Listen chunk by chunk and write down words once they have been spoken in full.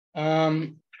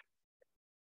Um,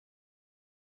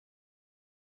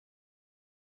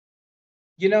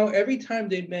 every time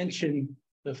they mention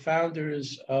the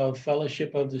founders of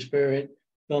Fellowship of the Spirit,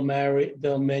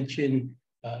 they'll mention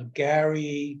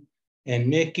Gary and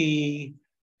Mickey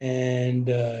and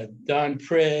Don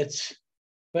Pritz.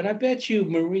 But I bet you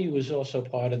Marie was also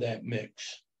part of that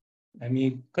mix. I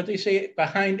mean, could they say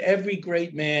behind every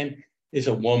great man is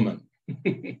a woman?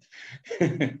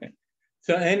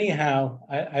 So anyhow,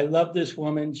 I love this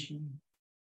woman.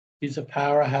 She's a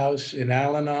powerhouse in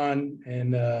Al-Anon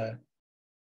and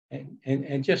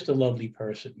just a lovely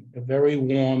person, very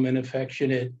warm and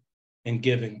affectionate and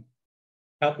giving.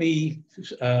 Help me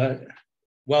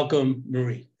welcome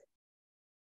Marie.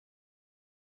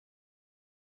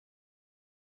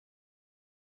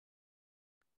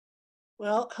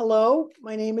 Well, hello,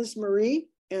 my name is Marie,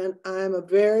 and I'm a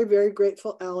very, very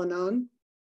grateful Al-Anon.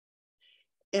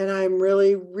 And I'm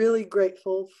really, really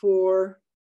grateful for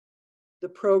the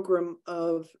program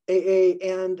of AA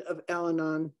and of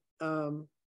Al-Anon.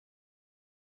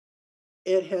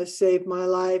 It has saved my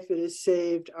life. It has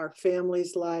saved our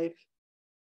family's life.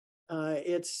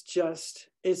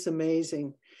 It's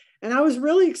amazing. And I was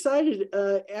really excited,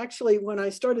 actually, when I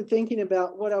started thinking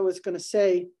about what I was going to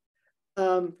say,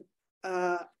 I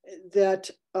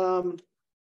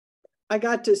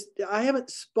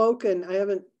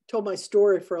haven't told my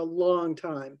story for a long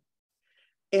time.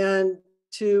 And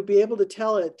to be able to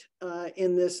tell it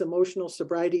in this emotional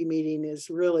sobriety meeting is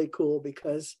really cool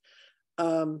because,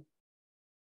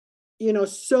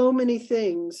 so many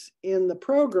things in the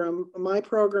program, my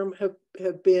program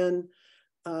have been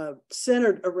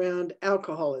centered around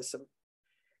alcoholism.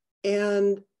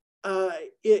 And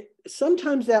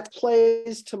sometimes that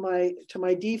plays to my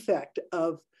defect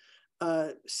of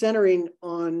centering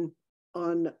on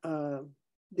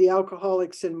the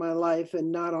alcoholics in my life and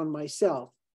not on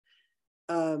myself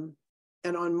and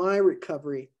on my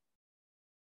recovery.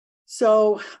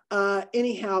 So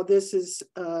anyhow, this is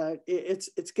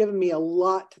it's given me a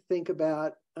lot to think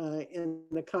about in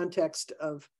the context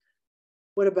of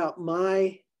what about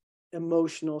my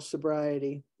emotional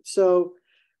sobriety. So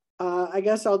I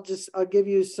guess I'll give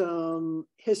you some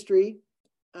history,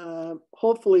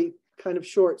 hopefully kind of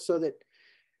short, so that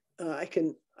I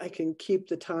can keep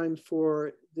the time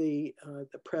for the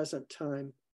present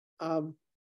time.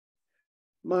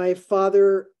 My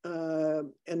father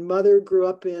and mother grew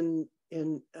up in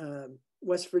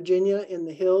West Virginia in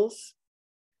the hills.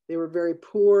 They were very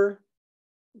poor.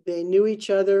 They knew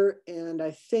each other, and I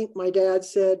think my dad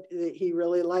said that he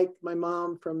really liked my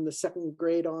mom from the second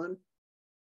grade on.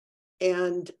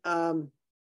 And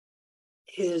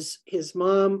his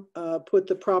mom put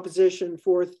the proposition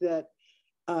forth that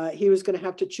he was going to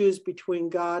have to choose between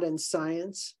God and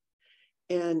science,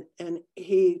 and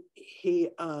he's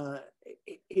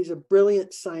a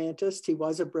brilliant scientist. He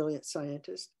was a brilliant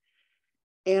scientist,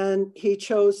 and he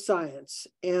chose science.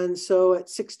 And so at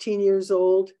 16 years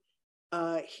old,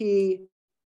 he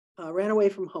ran away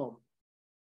from home,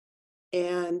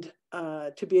 and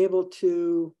to be able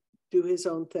to do his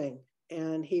own thing.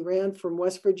 And he ran from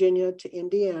West Virginia to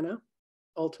Indiana,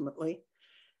 ultimately.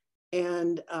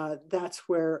 And that's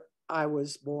where I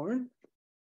was born.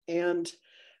 And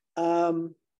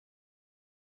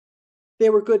they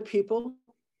were good people.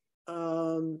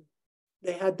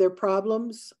 They had their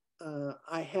problems.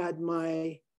 I had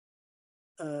my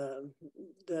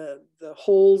the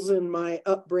holes in my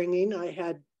upbringing. I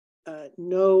had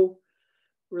no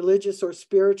religious or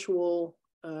spiritual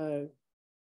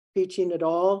teaching at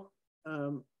all.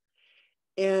 But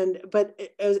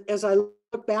as I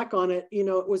look back on it,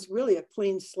 it was really a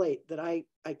clean slate that I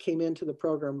came into the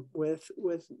program with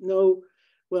no,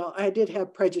 well, I did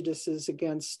have prejudices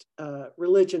against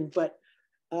religion, but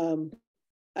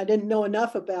I didn't know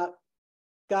enough about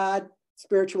God,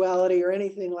 spirituality, or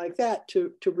anything like that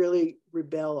to really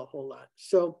rebel a whole lot.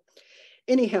 So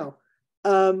anyhow,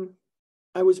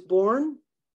 I was born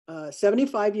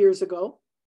 75 years ago,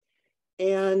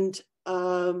 and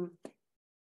I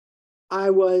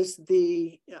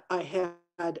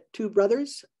had two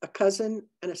brothers, a cousin,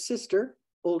 and a sister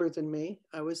older than me.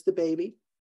 I was the baby.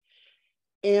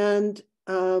 And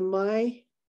my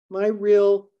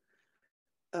real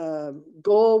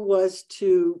goal was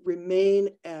to remain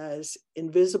as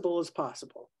invisible as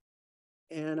possible.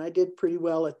 And I did pretty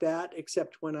well at that,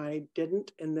 except when I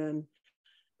didn't. And then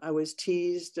I was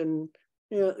teased and,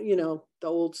 the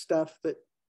old stuff that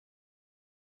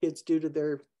kids do to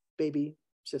their baby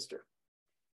sister.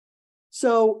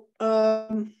 So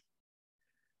that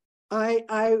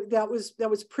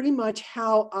was pretty much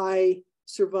how I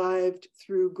survived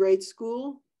through grade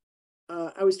school.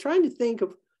 I was trying to think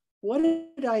of what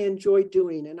did I enjoy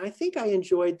doing? And I think I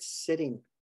enjoyed sitting.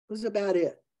 It was about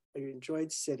it. I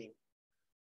enjoyed sitting.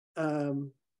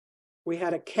 We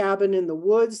had a cabin in the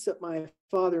woods that my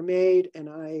father made, and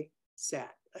I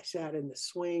sat. I sat in the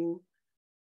swing.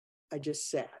 I just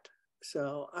sat.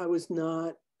 So I was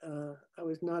not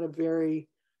a very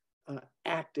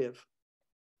active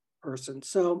person.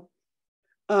 So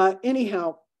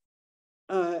anyhow,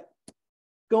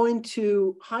 going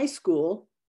to high school,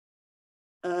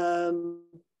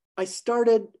 I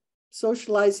started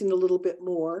socializing a little bit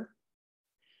more,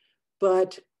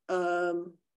 but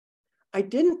I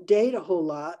didn't date a whole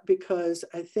lot because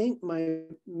I think my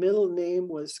middle name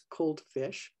was Cold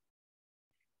Fish,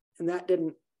 and that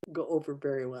didn't go over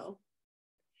very well.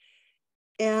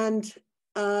 And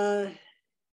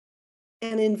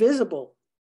invisible.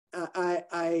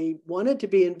 I wanted to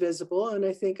be invisible, and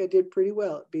I think I did pretty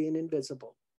well at being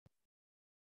invisible.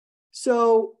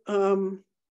 So,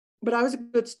 but I was a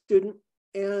good student,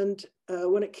 and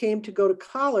when it came to go to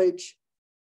college,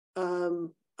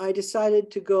 I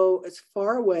decided to go as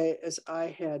far away as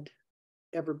I had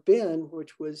ever been,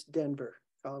 which was Denver,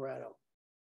 Colorado.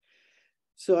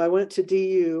 So I went to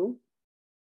DU,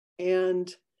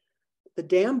 and the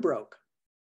dam broke.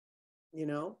 You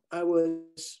know, I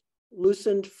was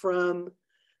loosened from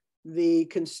the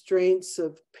constraints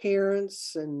of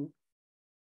parents and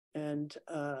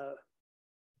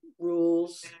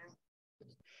rules,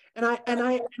 and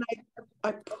I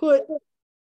put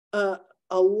a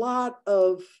lot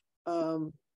of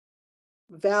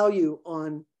value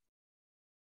on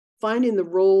finding the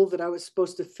role that I was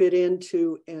supposed to fit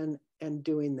into and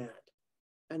doing that.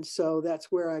 And so that's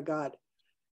where I got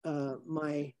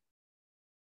my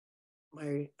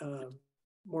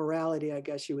morality, I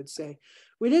guess you would say.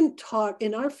 We didn't talk,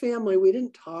 in our family, we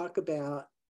didn't talk about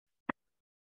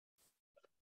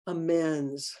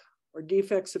amends or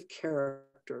defects of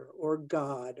character or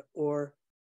God or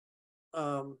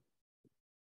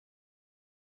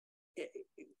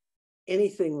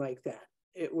anything like that.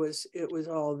 It was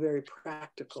all very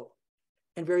practical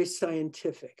and very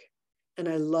scientific. And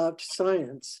I loved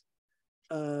science,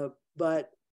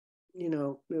 but you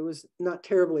know, it was not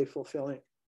terribly fulfilling.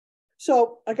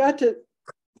 So I got to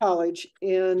college,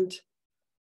 and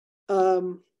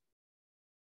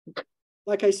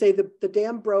like I say, the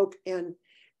dam broke, and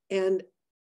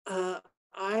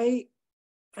I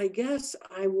guess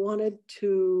I wanted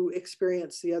to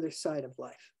experience the other side of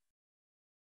life.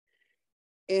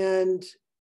 And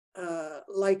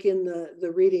like in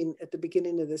the reading at the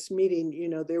beginning of this meeting, you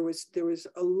know, there was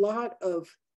a lot of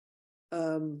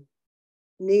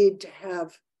need to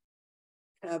have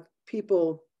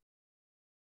people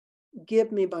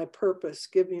give me my purpose,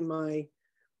 give me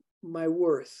my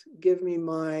worth, give me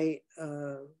my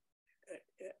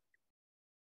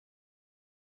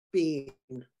being.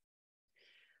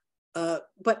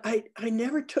 But I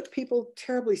never took people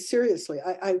terribly seriously.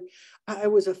 I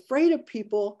was afraid of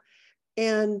people,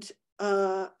 and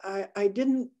I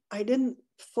didn't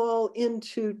fall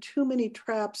into too many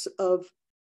traps of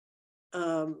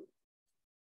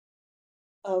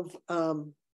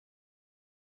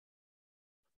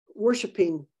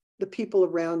worshiping the people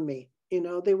around me. You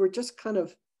know, they were just kind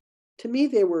of, to me,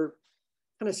 they were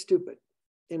kind of stupid,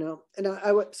 you know, and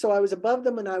so I was above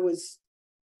them and I was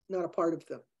not a part of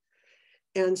them.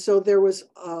 And so there was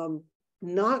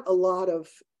not a lot of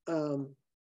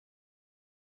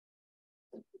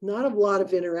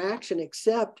interaction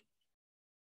except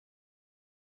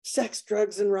sex,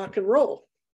 drugs, and rock and roll.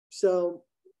 So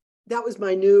that was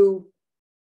my new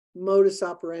modus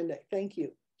operandi. Thank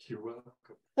you. You're welcome.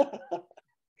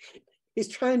 He's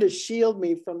trying to shield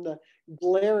me from the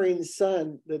glaring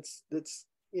sun that's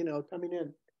you know, coming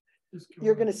in.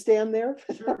 You're going to stand there?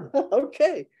 Sure.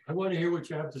 Okay. I want to hear what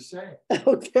you have to say.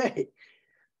 Okay.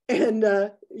 And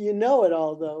you know it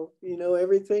all, though. You know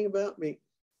everything about me.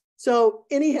 So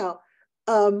anyhow,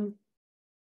 so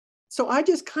I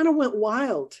just kind of went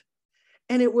wild.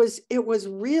 And it was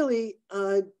really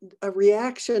a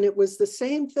reaction. It was the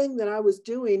same thing that I was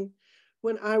doing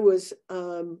when I was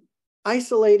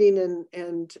isolating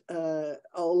and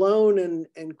alone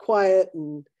and quiet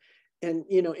and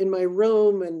you know, in my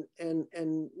room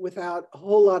and without a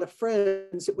whole lot of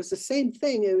friends. It was the same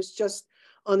thing. It was just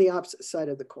on the opposite side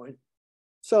of the coin.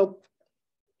 So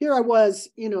here I was,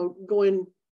 you know, going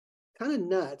kind of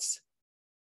nuts,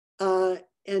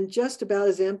 and just about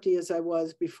as empty as I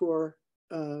was before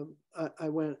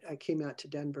I came out to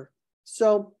Denver.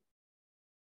 So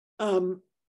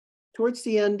towards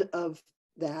the end of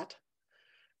that,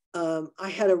 I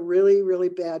had a really, really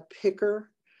bad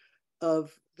picker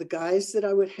of the guys that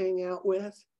I would hang out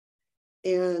with.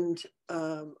 And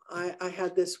I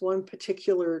had this one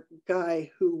particular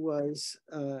guy who was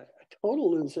a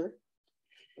total loser.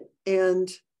 And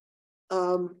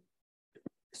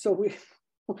so we,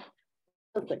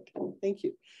 perfect, thank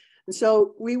you. And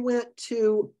so we went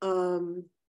to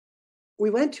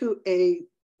a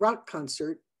rock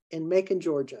concert in Macon,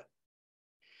 Georgia.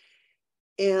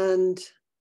 And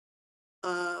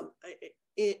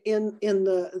in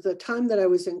the time that I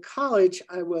was in college,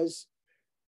 I was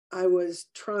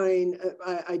trying,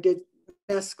 I did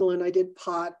mescaline, I did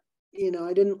pot, you know,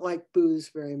 I didn't like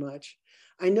booze very much.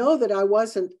 I know that I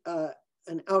wasn't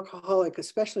an alcoholic,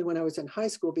 especially when I was in high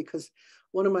school, because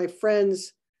one of my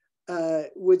friends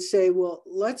would say, well,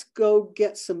 let's go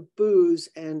get some booze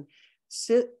and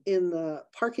sit in the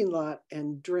parking lot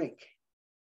and drink.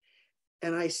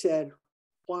 And I said,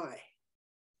 why?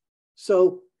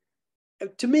 So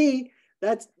to me,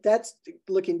 that's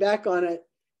looking back on it,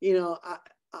 you know,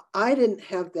 I didn't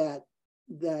have that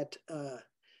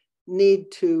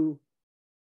need to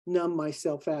numb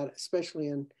myself out, especially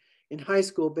in high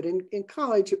school. But in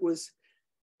college,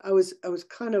 I was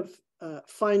kind of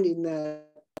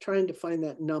trying to find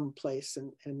that numb place,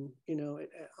 and you know,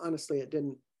 honestly, it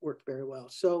didn't work very well.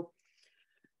 So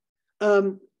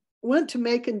went to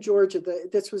Macon, Georgia.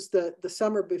 This was the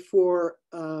summer before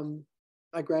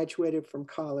I graduated from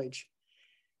college,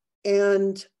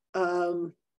 and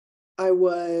I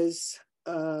was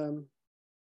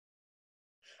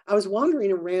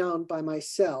wandering around by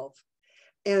myself,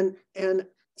 and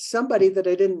somebody that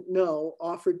I didn't know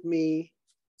offered me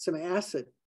some acid.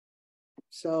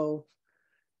 So,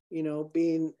 you know,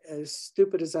 being as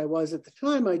stupid as I was at the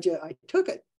time, I took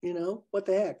it. You know, what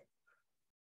the heck?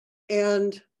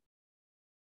 And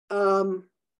I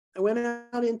went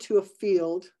out into a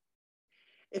field.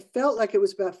 It felt like it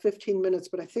was about 15 minutes,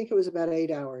 but I think it was about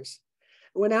 8 hours.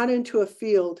 I went out into a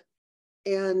field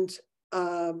and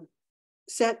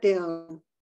sat down,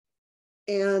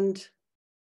 and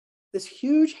this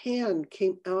huge hand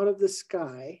came out of the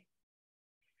sky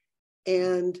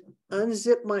and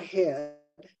unzipped my head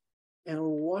and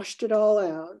washed it all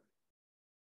out,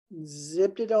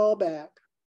 zipped it all back,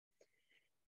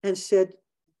 and said,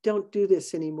 don't do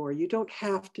this anymore. You don't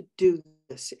have to do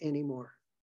this anymore.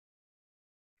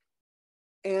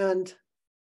 And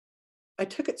I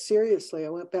took it seriously. I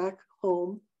went back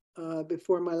home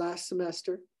before my last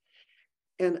semester,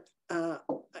 and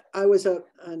I was a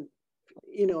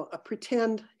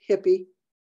pretend hippie.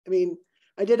 I mean,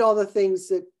 I did all the things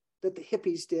that the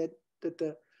hippies did, that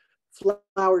the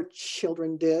flower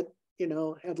children did, you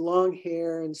know, had long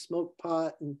hair and smoked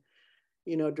pot and,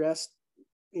 you know, dressed,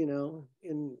 you know,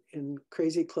 in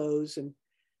crazy clothes,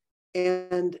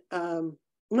 and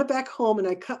went back home, and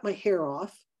I cut my hair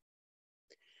off,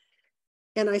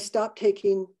 and I stopped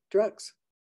taking drugs,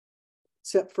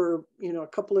 except for, you know, a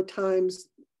couple of times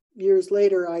years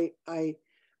later, I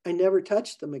never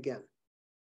touched them again.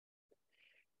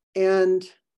 And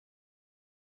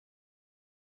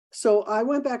so I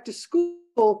went back to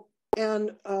school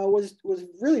and was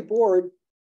really bored.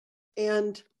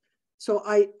 And so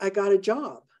I got a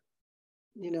job,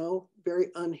 you know, very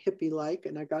unhippie like,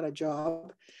 and I got a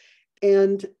job.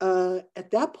 And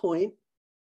at that point,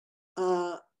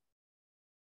 I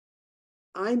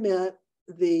met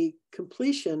the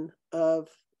completion of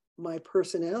my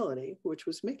personality, which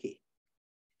was Mickey.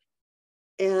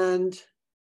 And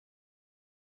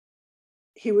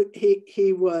he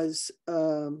was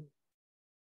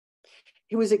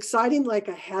exciting like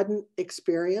I hadn't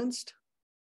experienced.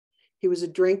 He was a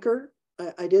drinker.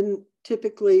 I didn't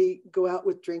typically go out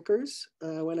with drinkers.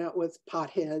 I went out with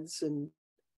potheads and,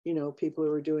 you know, people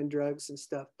who were doing drugs and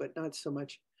stuff, but not so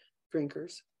much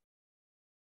drinkers.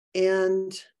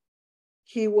 And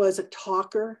he was a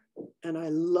talker, and I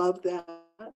love that.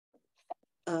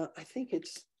 I think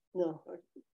it's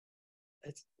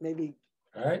maybe.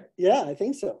 All right. Yeah, I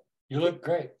think so. You look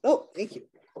great. Oh, thank you.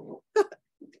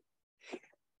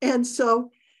 And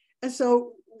so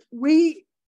we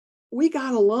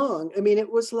got along. I mean,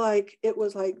 it was like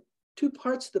two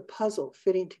parts of the puzzle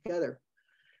fitting together.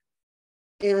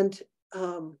 And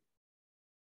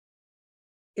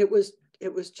it was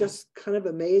just kind of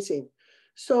amazing.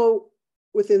 So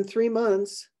within 3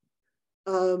 months,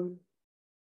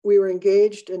 we were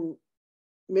engaged and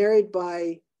married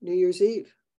by New Year's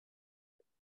Eve,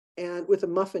 and with a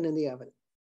muffin in the oven.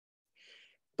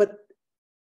 But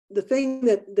the thing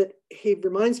that he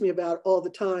reminds me about all the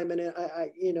time, and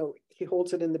I you know, he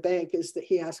holds it in the bank, is that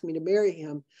he asked me to marry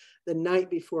him the night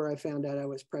before I found out I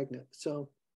was pregnant. So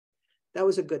that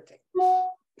was a good thing.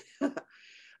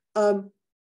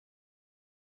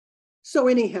 So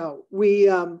anyhow, we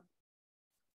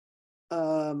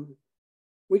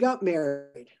we got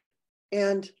married,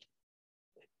 and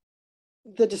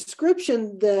the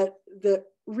description that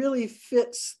really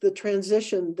fits the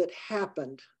transition that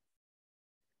happened,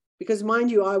 because mind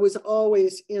you, I was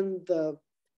always in the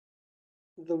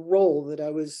role that I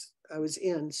was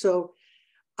in. So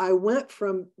I went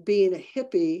from being a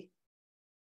hippie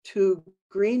to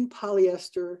green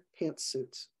polyester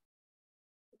pantsuits.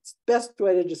 It's the best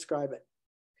way to describe it.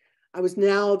 I was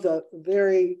now the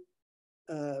very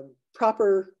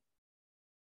proper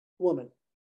woman,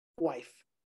 wife,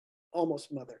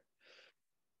 almost mother.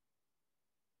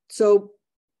 So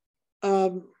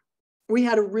we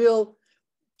had a real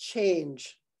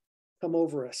change come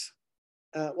over us.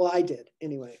 Well, I did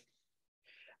anyway.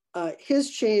 His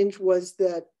change was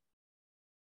that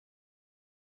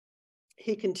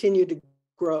he continued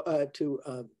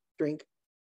to drink.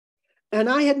 And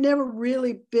I had never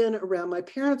really been around. My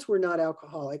parents were not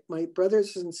alcoholic. My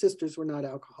brothers and sisters were not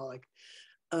alcoholic.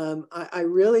 I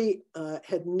really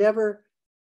had never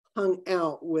hung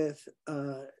out with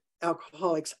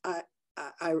alcoholics. I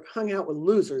hung out with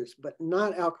losers, but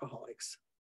not alcoholics.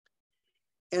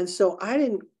 And so I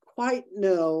didn't quite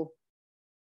know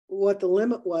what the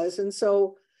limit was. And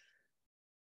so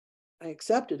I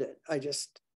accepted it. I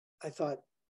thought,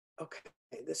 okay,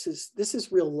 this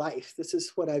is real life. This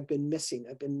is what I've been missing.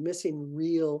 I've been missing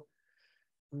real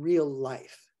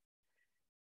life.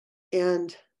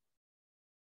 And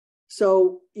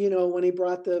so, when he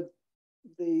brought the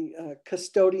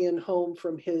custodian home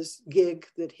from his gig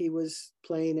that he was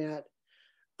playing at,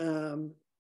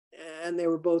 and they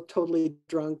were both totally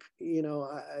drunk,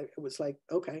 I was like,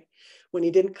 okay. When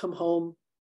he didn't come home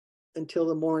until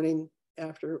the morning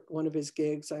after one of his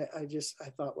gigs, I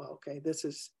thought, well, okay, this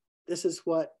is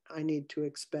what I need to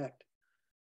expect.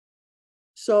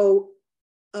 So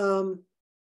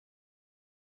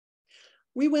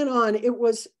we went on. It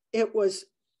was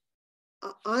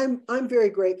I'm very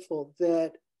grateful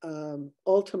that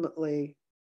ultimately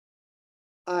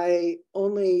I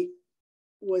only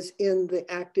was in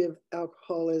the active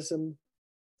alcoholism,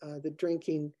 the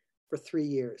drinking, for 3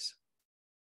 years.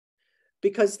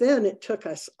 Because then it took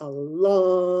us a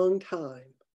long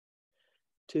time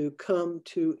to come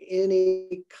to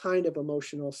any kind of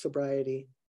emotional sobriety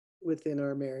within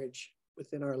our marriage,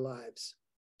 within our lives.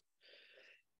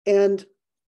 And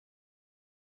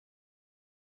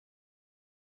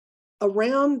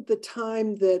around the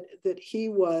time that he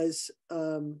was,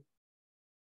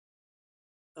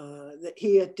 that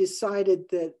he had decided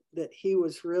that he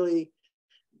was really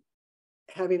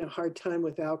having a hard time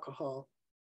with alcohol,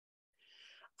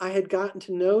 I had gotten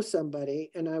to know somebody,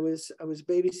 and I was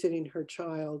babysitting her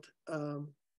child,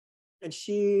 and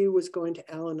she was going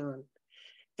to Al-Anon,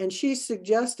 and she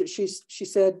suggested, she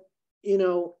said,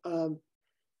 I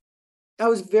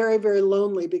was very, very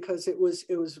lonely because it was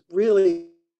really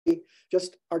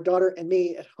just our daughter and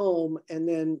me at home, and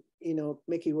then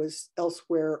Mickey was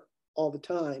elsewhere all the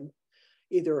time,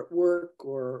 either at work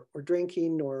or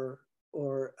drinking or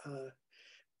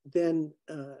then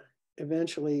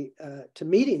eventually to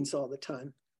meetings all the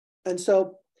time. And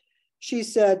so she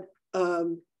said,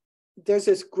 there's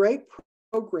this great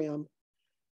program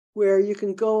where you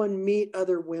can go and meet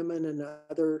other women and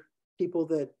other people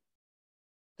that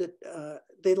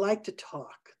they like to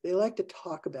talk. They like to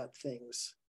talk about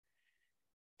things.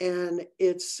 And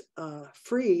it's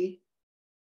free.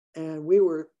 And we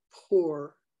were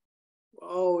poor.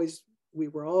 We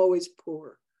were always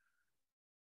poor.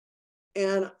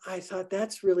 And I thought,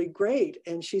 that's really great.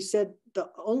 And she said, the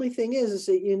only thing is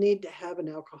that you need to have an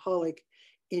alcoholic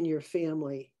in your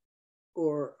family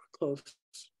or a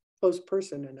close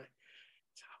person. And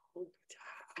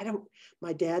I don't,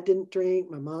 my dad didn't drink,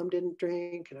 my mom didn't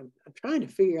drink. And I'm trying to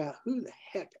figure out who the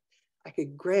heck I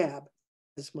could grab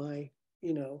as my,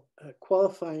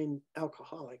 qualifying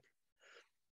alcoholic.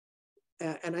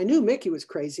 And I knew Mickey was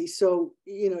crazy. So,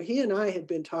 he and I had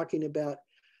been talking about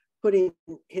putting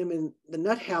him in the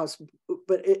nut house,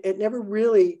 but it never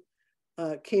really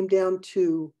came down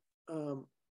to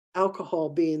alcohol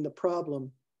being the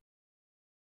problem.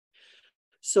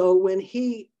 So when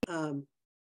he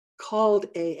called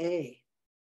AA,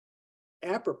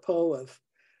 apropos of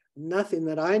nothing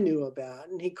that I knew about,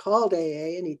 and he called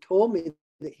AA and he told me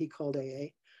that he called AA,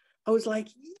 I was like,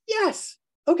 yes,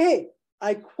 okay,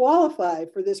 I qualify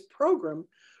for this program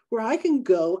where I can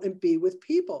go and be with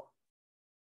people.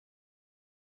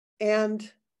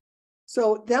 And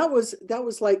so that was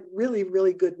like really,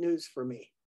 really good news for me.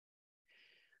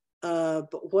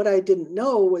 But what I didn't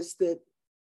know was that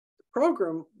the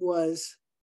program was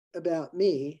about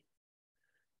me,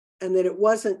 and that it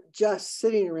wasn't just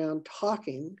sitting around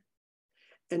talking,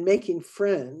 and making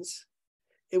friends.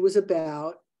 It was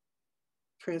about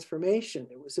transformation.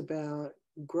 It was about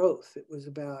growth. It was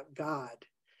about God.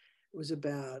 It was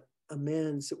about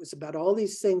amends. It was about all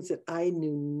these things that I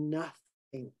knew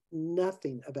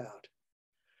nothing about.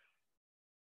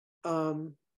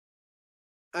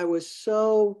 I was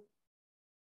so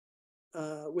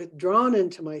withdrawn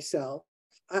into myself.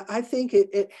 I think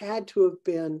it had to have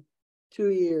been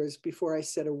 2 years before I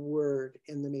said a word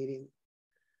in the meeting.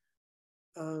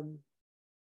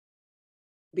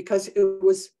 Because it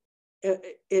was,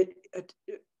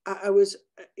 I was,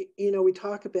 you know, we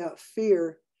talk about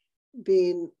fear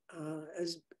being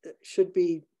as should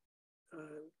be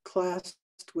classed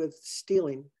with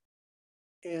stealing.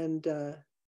 And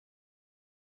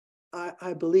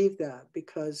I believe that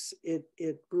because it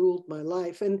ruled my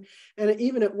life. And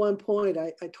even at one point,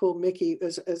 I told Mickey,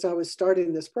 as I was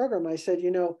starting this program, I said,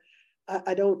 you know,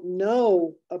 I don't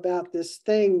know about this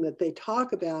thing that they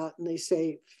talk about, and they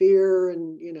say fear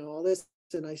and, you know, all this.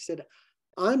 And I said,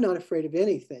 I'm not afraid of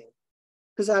anything,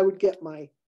 because I would get my,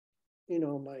 you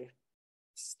know, my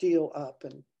steel up,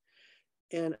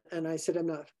 and I said, I'm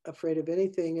not afraid of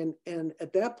anything. And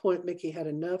at that point, Mickey had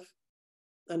enough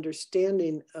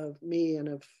understanding of me and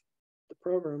of the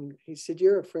program. He said,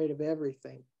 you're afraid of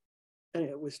everything. And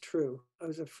it was true. I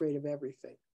was afraid of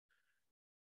everything.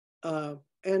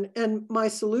 And my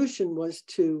solution was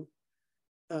to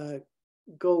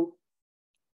go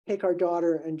take our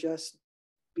daughter and just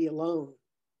be alone,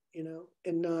 you know,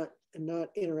 and not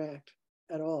interact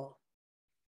at all.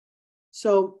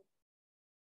 So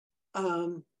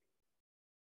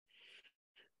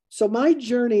so my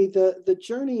journey, the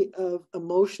journey of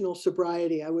emotional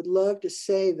sobriety, I would love to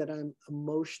say that I'm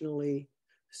emotionally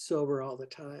sober all the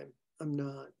time. I'm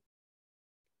not.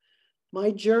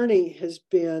 My journey has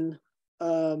been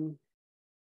a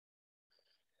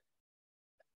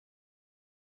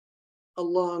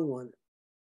long one.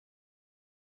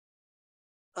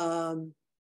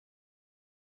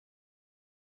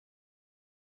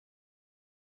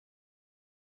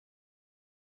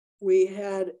 We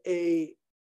had a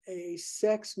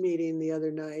sex meeting the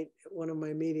other night at one of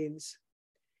my meetings,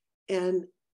 and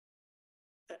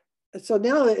so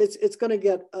now it's going to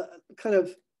get kind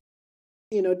of,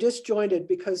 you know, disjointed,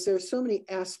 because there's so many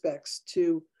aspects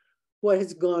to what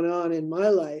has gone on in my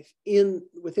life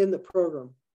within the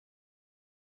program,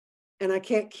 and I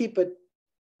can't keep it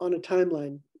on a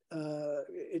timeline.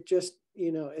 It just,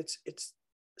 you know, it's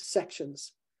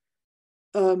sections.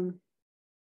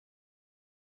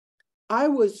 I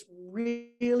was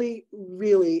really,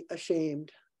 really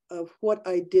ashamed of what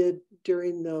I did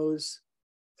during those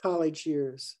college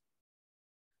years,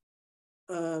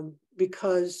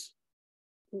 because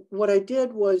what I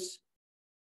did was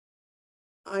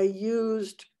I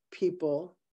used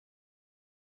people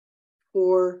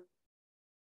for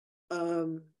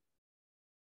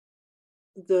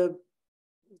the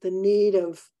need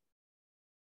of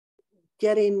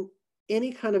getting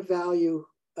any kind of value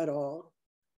at all.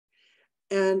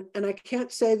 And I can't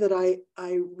say that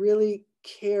I really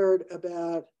cared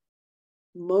about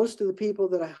most of the people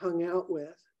that I hung out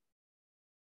with.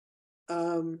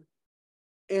 And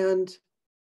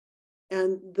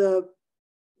the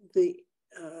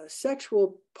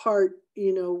sexual part,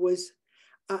 you know, was,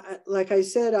 like I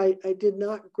said, I did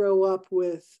not grow up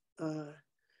with a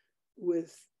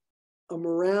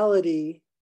morality,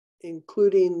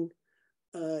 including,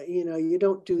 you know, you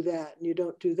don't do that and you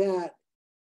don't do that.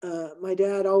 My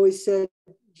dad always said,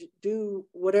 do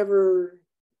whatever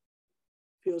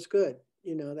feels good.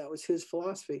 You know, that was his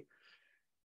philosophy.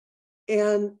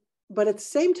 But at the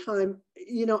same time,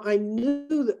 you know, I knew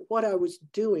that what I was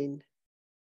doing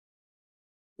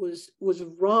was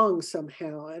wrong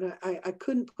somehow, and I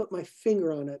couldn't put my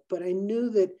finger on it, but I knew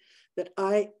that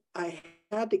I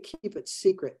had to keep it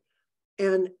secret.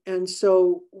 And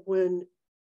so when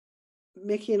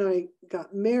Mickey and I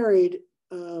got married,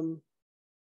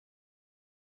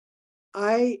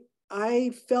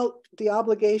 I felt the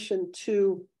obligation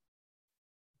to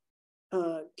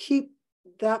keep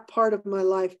that part of my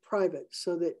life private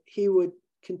so that he would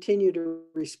continue to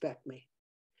respect me.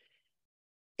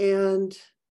 And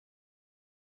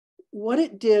what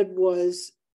it did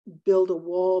was build a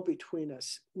wall between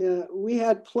us. Now, we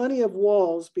had plenty of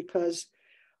walls because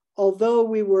although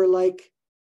we were like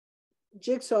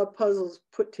jigsaw puzzles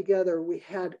put together, we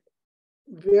had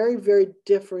very, very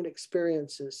different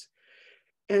experiences.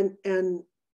 And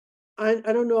I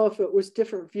don't know if it was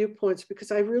different viewpoints,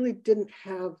 because I really didn't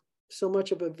have so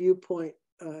much of a viewpoint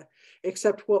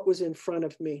except what was in front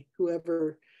of me.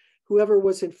 Whoever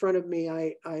was in front of me,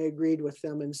 I agreed with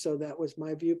them. And so that was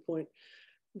my viewpoint.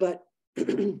 But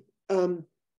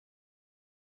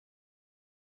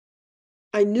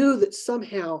I knew that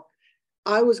somehow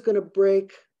I was going to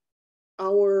break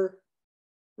our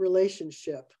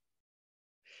relationship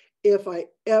if I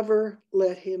ever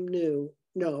let him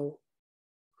know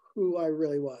who I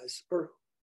really was or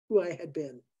who I had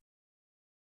been.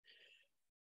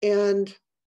 And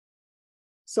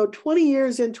so 20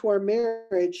 years into our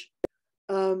marriage,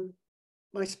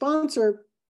 my sponsor,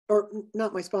 or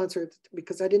not my sponsor,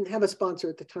 because I didn't have a sponsor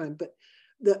at the time, but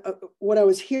what I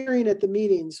was hearing at the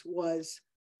meetings was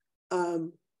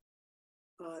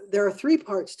there are 3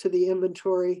 parts to the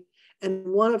inventory, and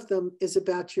one of them is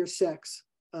about your sex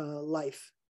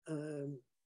life,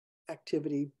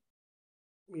 activity,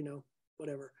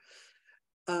 whatever.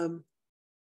 And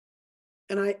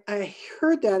I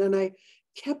heard that, and I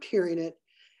kept hearing it.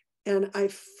 And I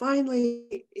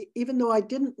finally, even though I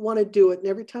didn't want to do it, and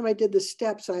every time I did the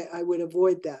steps, I would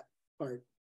avoid that part,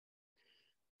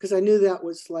 because I knew that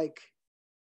was like,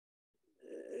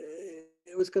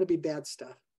 it was going to be bad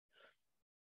stuff.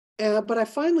 But I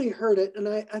finally heard it, and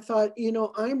I thought,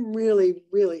 I'm really,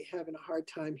 really having a hard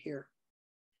time here.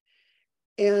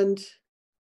 And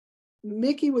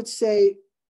Mickey would say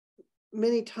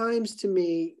many times to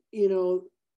me,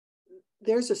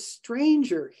 there's a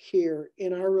stranger here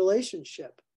in our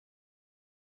relationship.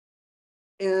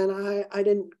 And I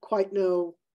didn't quite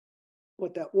know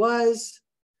what that was,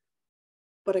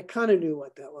 but I kind of knew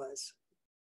what that was.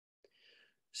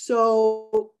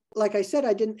 So, like I said,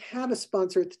 I didn't have a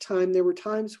sponsor at the time. There were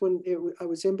times when I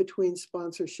was in between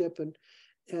sponsorship,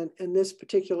 and this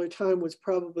particular time was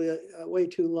probably way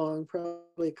too long,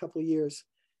 probably a couple of years.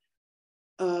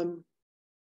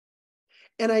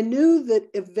 And I knew that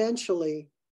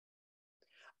eventually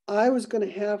I was going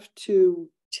to have to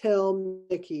tell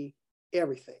Mickey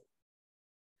everything.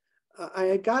 I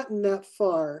had gotten that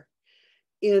far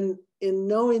in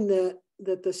knowing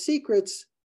that the secrets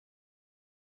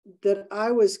that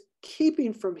I was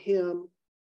keeping from him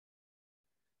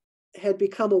had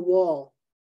become a wall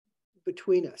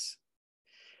between us.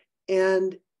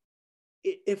 And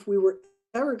if we were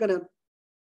ever going to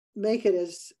make it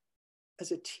as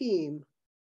a team,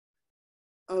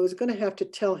 I was going to have to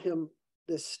tell him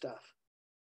this stuff.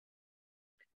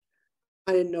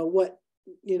 I didn't know what,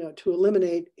 to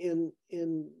eliminate in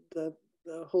the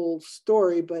whole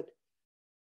story, but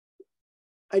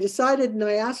I decided, and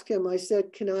I asked him, I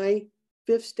said, can I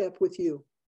 5th step with you,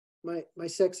 my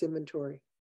sex inventory?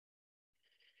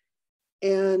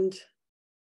 And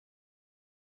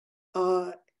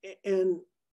I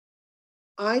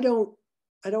don't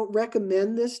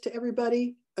recommend this to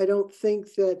everybody. I don't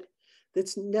think that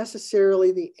that's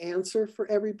necessarily the answer for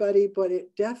everybody, but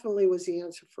it definitely was the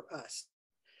answer for us.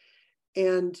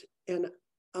 And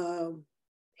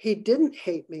he didn't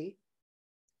hate me.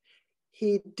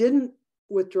 He didn't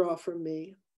withdraw from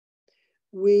me.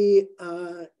 We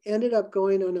ended up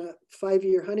going on a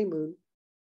 5-year honeymoon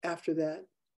after that,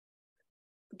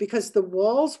 because the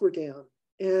walls were down.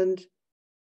 And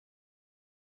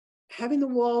having the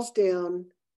walls down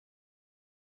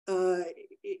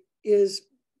is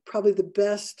probably the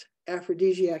best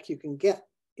aphrodisiac you can get,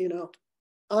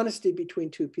 honesty between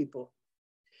 2 people.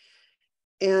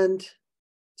 And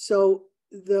so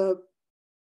the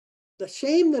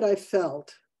shame that I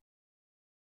felt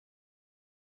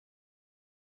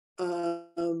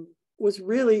was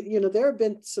really, there have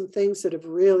been some things that have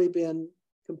really been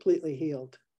completely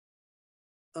healed.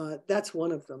 That's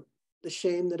one of them, the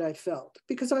shame that I felt,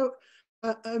 because I'm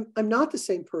not the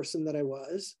same person that I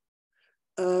was.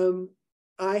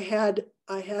 I had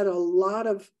a lot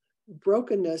of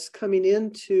brokenness coming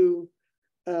into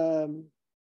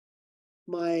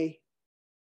my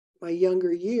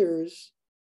younger years.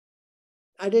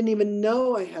 I didn't even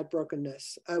know I had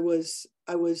brokenness. I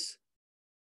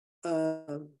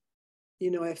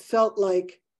felt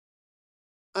like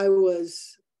I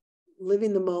was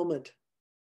living the moment.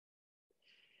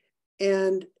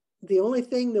 And the only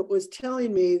thing that was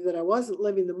telling me that I wasn't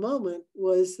living the moment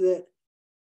was that,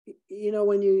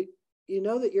 when you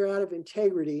know that you're out of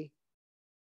integrity,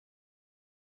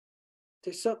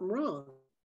 there's something wrong.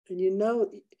 And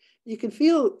you can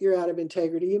feel you're out of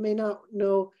integrity. You may not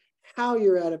know how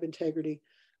you're out of integrity,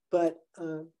 but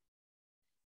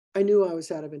I knew I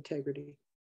was out of integrity.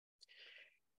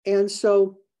 And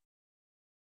so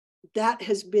that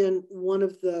has been one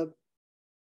of the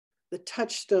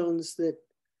touchstones that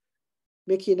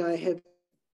Mickey and I have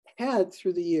had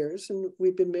through the years. And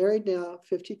we've been married now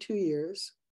 52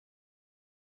 years.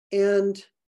 And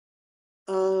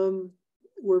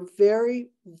we're very,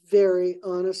 very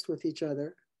honest with each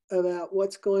other about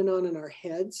what's going on in our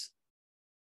heads,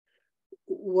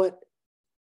 what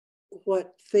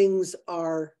things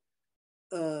are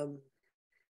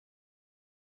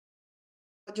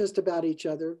just about each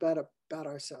other, but about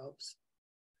ourselves.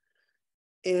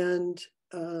 And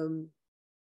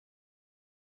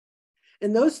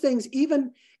those things,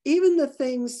 even the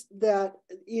things that,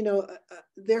 you know,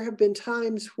 there have been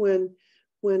times when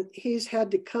he's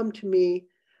had to come to me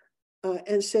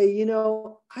and say, you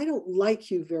know, I don't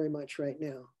like you very much right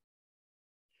now.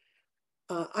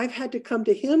 I've had to come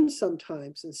to him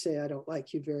sometimes and say, I don't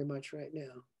like you very much right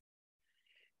now.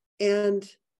 And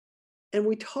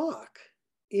we talk,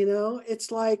 you know, it's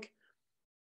like,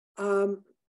 one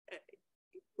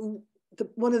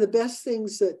of the best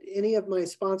things that any of my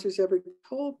sponsors ever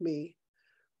told me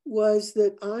was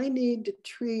that I need to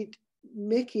treat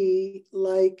Mickey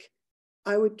like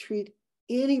I would treat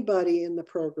anybody in the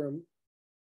program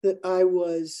that I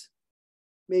was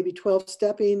maybe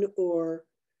 12-stepping or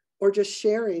just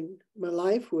sharing my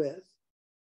life with,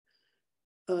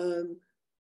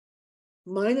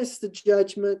 minus the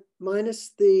judgment,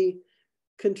 minus the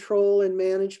control and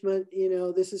management. You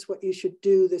know, this is what you should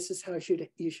do. This is how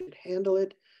you should handle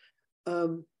it.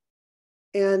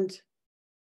 And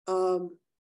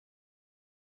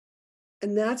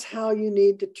that's how you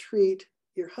need to treat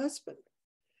your husband.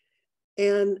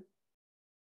 And,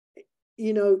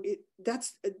 you know,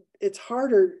 it's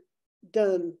harder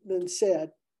done than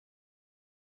said,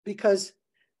 because,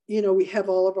 you know, we have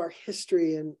all of our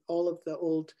history and all of the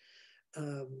old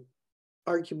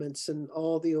arguments and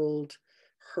all the old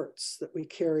hurts that we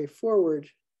carry forward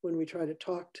when we try to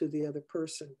talk to the other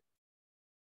person.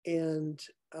 And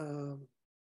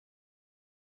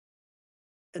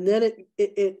then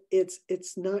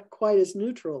it's not quite as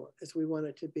neutral as we want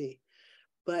it to be.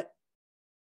 But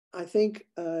I think,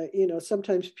 you know,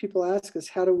 sometimes people ask us,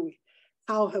 how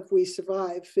have we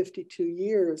survived 52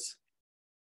 years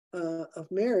of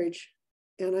marriage?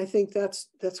 And I think that's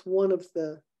one of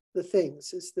the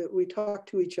things, is that we talk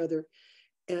to each other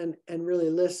and really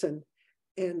listen,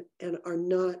 and are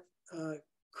not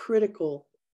critical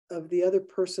of the other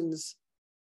person's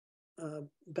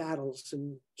battles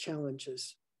and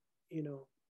challenges. You know,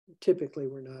 typically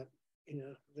we're not, you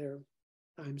know, there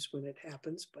are times when it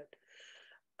happens, but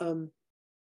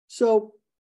so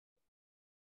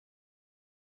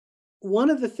one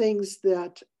of the things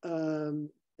that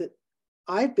that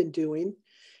I've been doing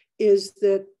is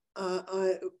that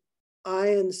I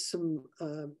and some,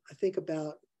 I think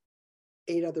about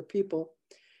 8 other people,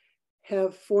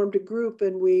 have formed a group,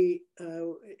 and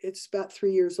it's about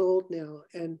 3 years old now,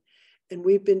 and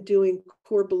we've been doing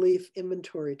core belief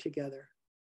inventory together.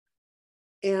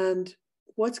 And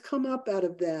what's come up out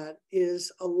of that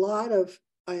is a lot of,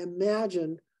 I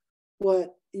imagine,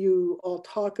 what you all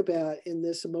talk about in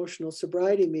this emotional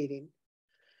sobriety meeting,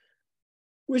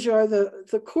 which are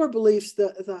the core beliefs,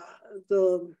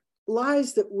 the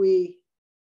lies that we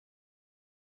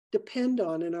depend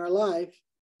on in our life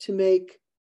to make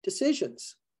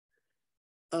decisions.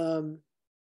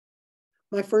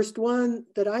 My first one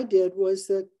that I did was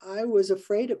that I was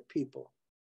afraid of people.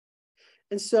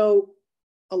 And so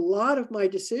a lot of my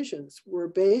decisions were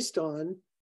based on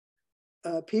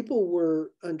people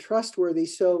were untrustworthy.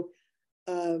 So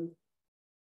how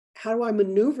do I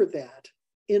maneuver that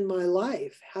in my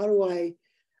life? How do I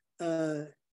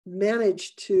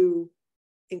manage to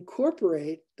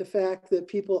incorporate the fact that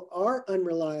people are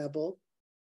unreliable?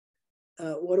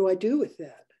 What do I do with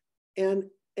that? And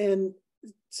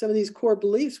some of these core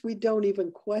beliefs we don't even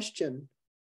question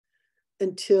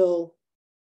until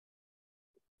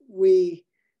we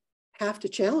have to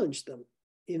challenge them,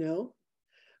 you know.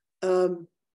 A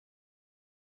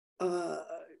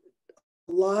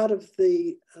lot of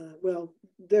the, well,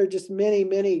 there are just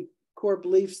many core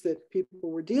beliefs that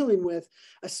people were dealing with,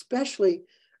 especially,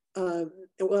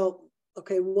 well,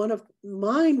 okay, one of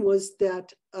mine was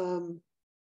that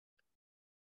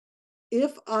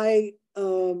if I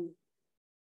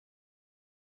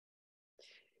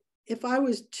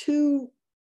was too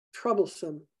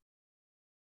troublesome,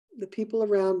 the people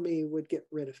around me would get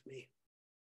rid of me.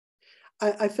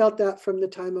 I felt that from the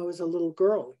time I was a little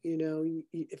girl. You know,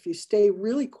 if you stay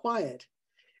really quiet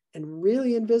and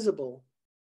really invisible,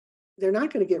 they're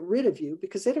not going to get rid of you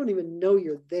because they don't even know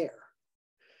you're there.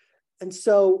 And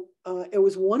so it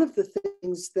was one of the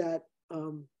things that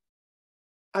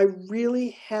I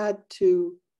really had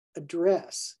to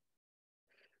address,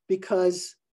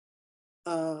 because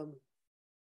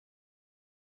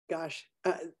gosh,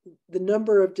 the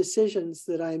number of decisions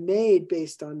that I made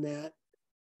based on that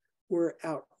were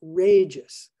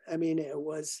outrageous. I mean, it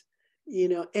was, you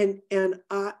know, and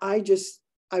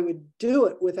I would do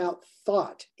it without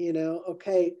thought, you know.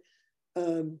 Okay,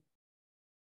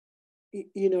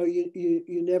 you know,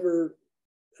 you never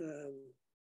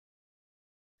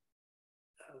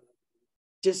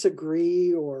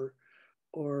disagree or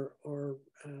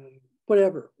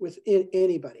whatever with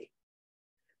anybody.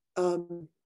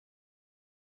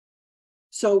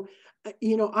 So,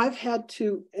 you know, I've had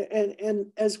to,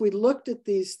 and as we looked at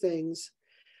these things,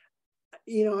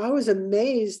 you know, I was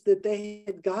amazed that they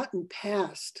had gotten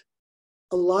past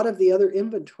a lot of the other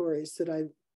inventories that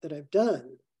I've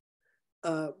done,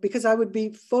 because I would be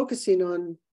focusing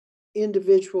on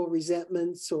individual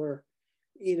resentments, or,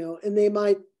 you know, and they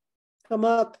might come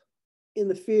up in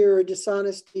the fear or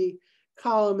dishonesty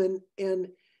column, and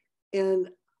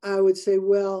I would say,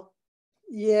 well,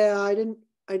 yeah, I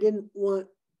didn't want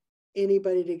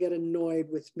anybody to get annoyed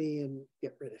with me and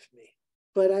get rid of me,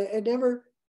 but I never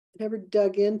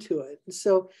dug into it. And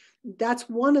so that's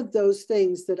one of those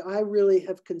things that I really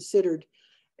have considered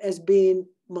as being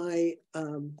my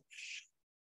oh,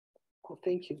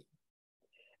 thank you,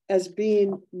 as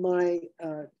being my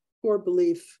core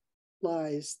belief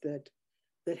lies that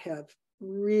have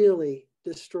really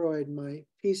destroyed my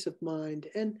peace of mind.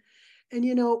 And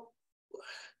you know,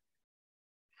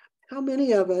 how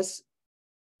many of us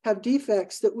have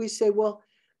defects that we say, well,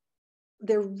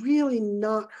 they're really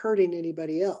not hurting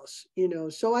anybody else, you know,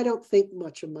 so I don't think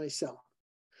much of myself.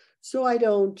 So I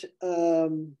don't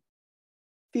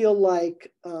feel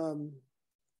like I'm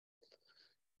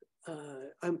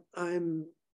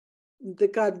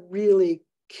that God really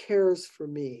cares for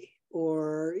me,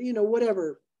 or, you know,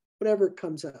 whatever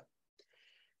comes up.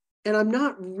 And I'm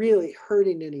not really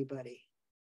hurting anybody.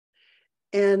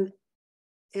 And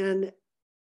in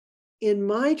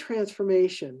my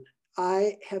transformation,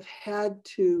 I have had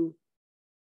to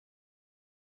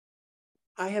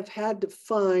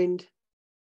find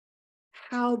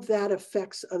how that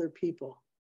affects other people.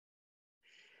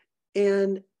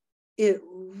 And it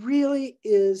really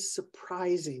is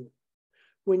surprising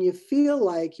when you feel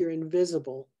like you're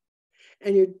invisible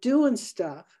and you're doing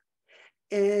stuff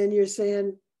and you're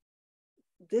saying,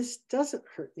 this doesn't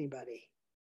hurt anybody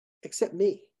except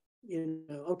me. You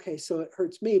know, okay, so it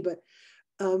hurts me, but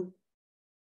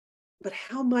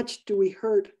how much do we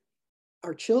hurt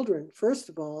our children, first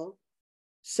of all?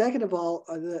 Second of all,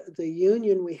 the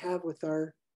union we have with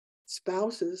our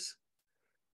spouses.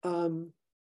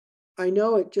 I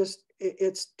know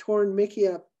it's torn Mickey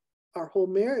up, our whole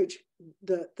marriage,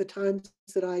 the times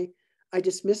that I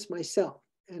dismiss myself,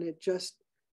 and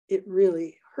it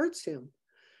really hurts him.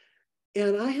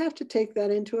 And I have to take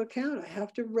that into account. I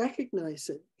have to recognize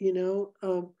it, you know.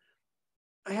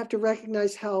 I have to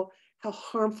recognize how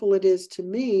harmful it is to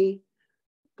me,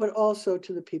 but also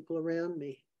to the people around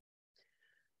me.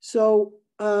 So,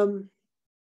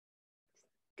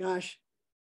 gosh,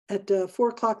 at 4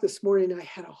 o'clock this morning, I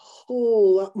had a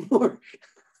whole lot more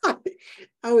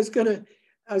I was gonna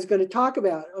talk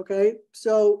about. Okay,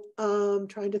 so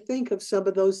trying to think of some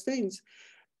of those things.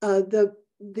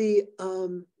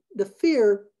 The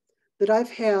fear that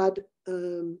I've had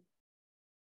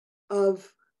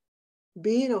of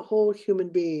being a whole human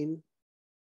being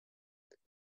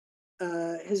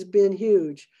has been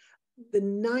huge. The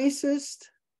nicest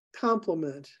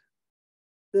compliment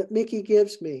that Mickey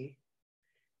gives me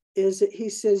is that he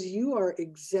says, you are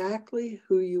exactly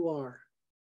who you are.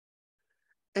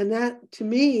 And that, to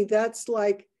me, that's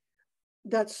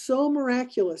so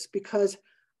miraculous, because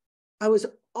I was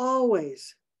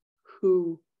always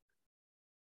who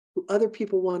other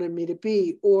people wanted me to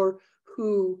be, or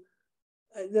who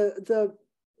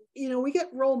you know, we get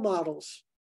role models,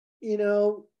 you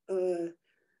know,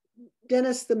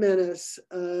 Dennis the Menace,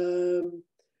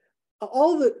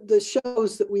 all the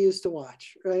shows that we used to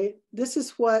watch, right? This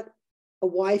is what a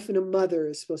wife and a mother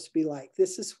is supposed to be like.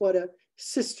 This is what a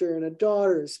sister and a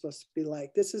daughter is supposed to be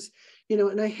like. This is, you know,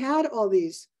 and I had all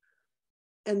these,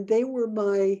 and they were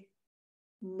my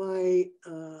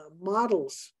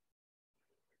models.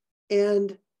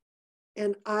 And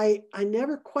I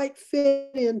never quite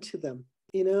fit into them,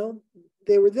 you know.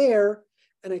 They were there,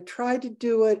 and I tried to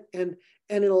do it, and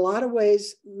in a lot of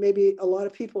ways, maybe a lot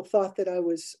of people thought that I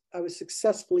was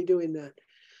successfully doing that.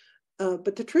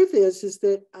 But the truth is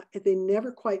that they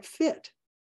never quite fit.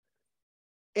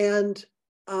 And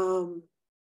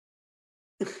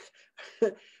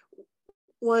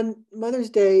one Mother's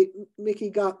Day, Mickey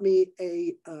got me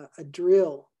a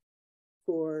drill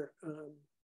for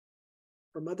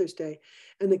Mother's Day,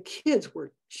 and the kids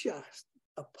were just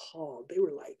appalled. They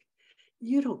were like,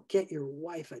 you don't get your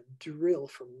wife a drill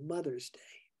for Mother's Day.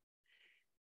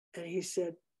 And he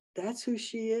said, that's who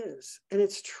she is. And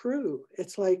it's true.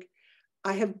 It's like,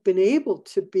 I have been able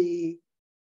to be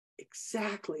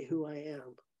exactly who I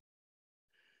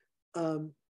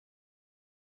am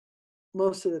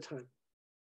most of the time.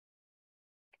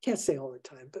 can't say all the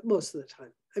time, but most of the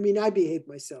time. I mean, I behave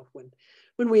myself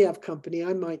when we have company.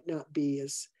 I might not be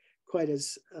as quite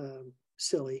as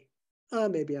silly.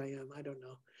 Maybe I am. I don't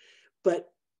know.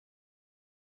 But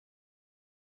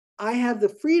I have the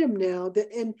freedom now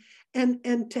that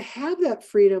and to have that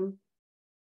freedom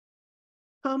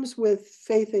comes with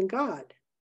faith in God.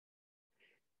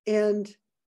 And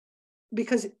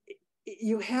because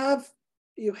you have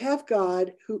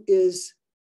God who is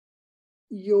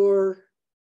your,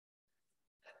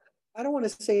 I don't want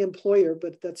to say employer,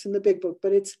 but that's in the big book,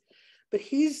 but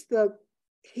he's the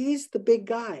big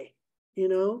guy, you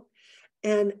know,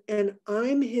 and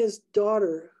I'm his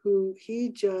daughter who he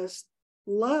just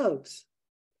loves.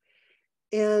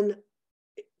 And,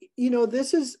 you know,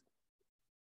 this is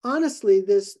honestly,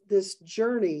 this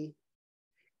journey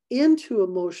into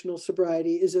emotional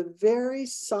sobriety is a very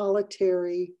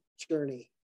solitary journey.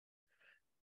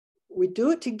 We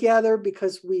do it together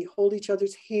because we hold each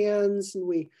other's hands and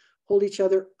we hold each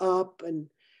other up and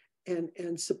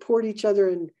support each other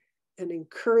and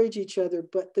encourage each other.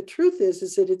 But the truth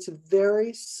is that it's a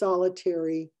very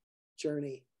solitary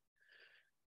journey.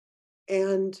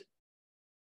 And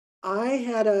I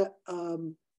had a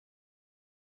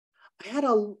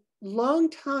long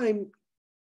time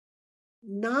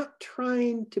not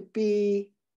trying to be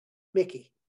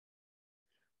Mickey,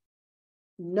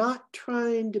 not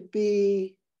trying to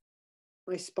be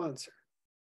my sponsor.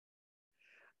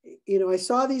 You know, I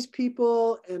saw these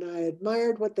people and I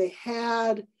admired what they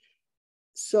had.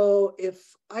 So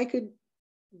if I could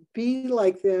be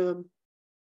like them,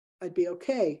 I'd be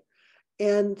okay.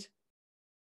 And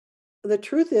the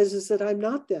truth is that I'm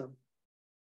not them.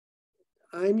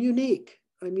 I'm unique.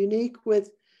 I'm unique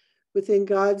within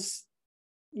God's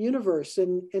universe,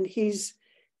 and he's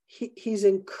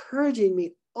encouraging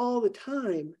me all the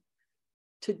time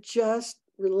to just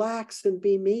relax and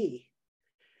be me.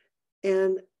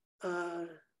 And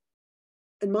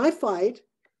my fight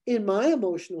in my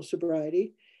emotional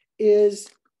sobriety is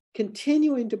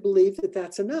continuing to believe that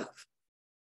that's enough.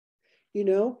 You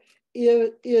know,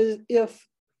 if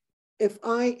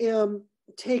I am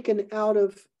taken out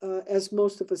of, as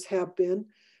most of us have been,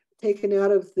 taken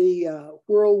out of the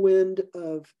whirlwind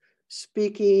of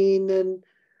speaking and,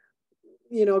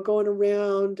 you know, going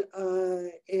around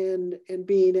and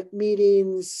being at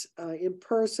meetings in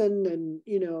person and,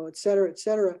 you know, et cetera,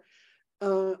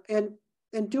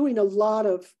 and doing a lot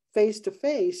of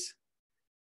face-to-face,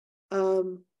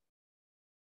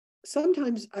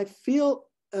 sometimes I feel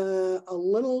a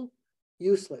little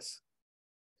useless.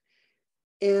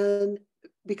 And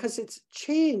because it's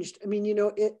changed. I mean, you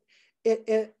know,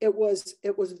 it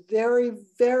was very,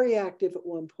 very active at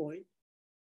one point.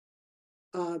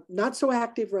 Not so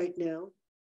active right now.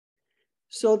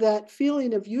 So that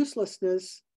feeling of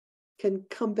uselessness can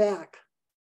come back.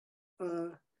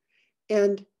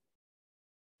 And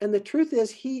the truth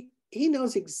is he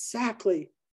knows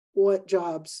exactly what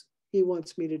jobs he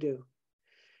wants me to do.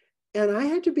 And I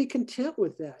had to be content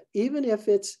with that, even if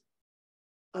it's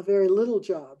a very little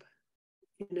job,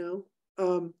 you know.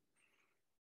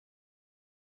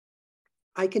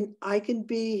 I can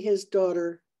be his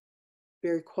daughter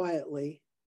very quietly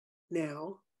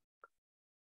now,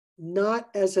 not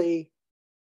as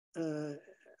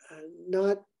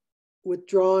not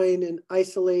withdrawing and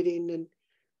isolating, and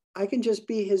I can just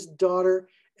be his daughter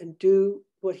and do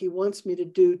what he wants me to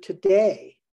do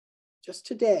today, just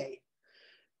today,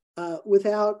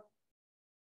 without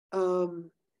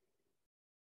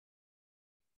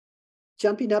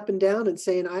jumping up and down and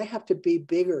saying, I have to be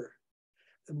bigger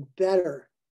and better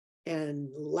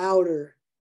and louder.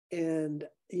 And,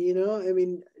 you know, I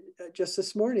mean, just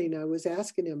this morning, I was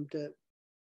asking him to,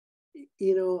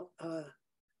 you know,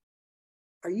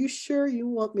 are you sure you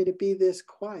want me to be this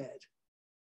quiet?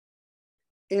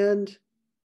 And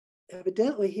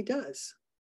evidently he does,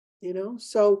 you know.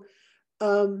 So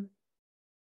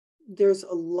there's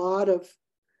a lot of,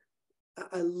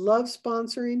 I love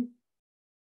sponsoring.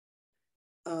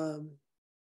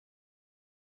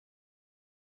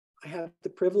 I have the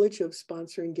privilege of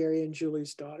sponsoring Gary and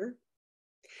Julie's daughter.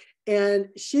 And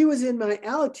she was in my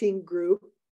Alateen group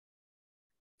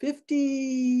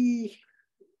 50,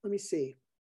 let me see.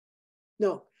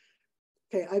 No,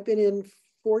 okay, I've been in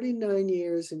 49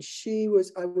 years and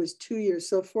I was 2 years.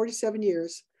 So 47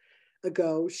 years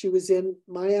ago, she was in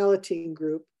my Alateen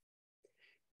group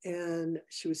and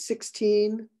she was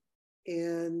 16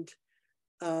 and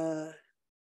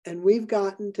we've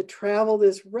gotten to travel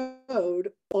this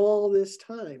road all this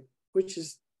time, which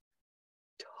is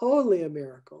totally a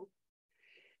miracle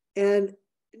and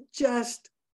just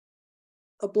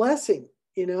a blessing,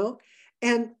 you know.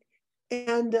 And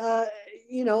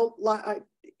you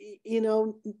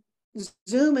know,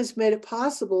 Zoom has made it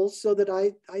possible so that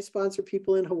I sponsor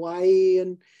people in Hawaii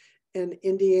and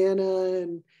Indiana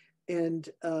and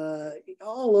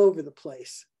all over the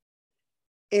place.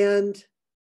 And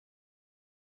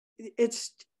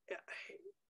it's,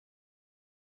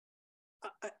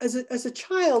 as a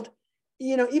child,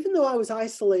 you know, even though I was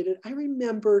isolated, I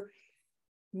remember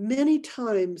many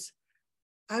times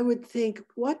I would think,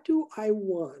 what do I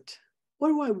want? What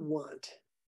do I want?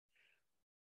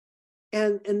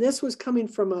 And this was coming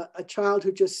from a child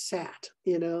who just sat,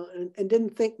 you know, and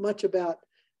didn't think much about,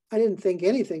 I didn't think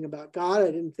anything about God. I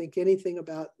didn't think anything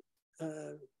about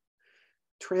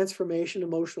transformation,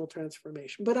 emotional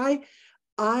transformation. But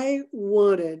I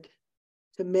wanted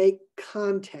to make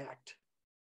contact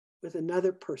with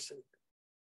another person,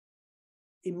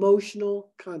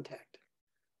 emotional contact.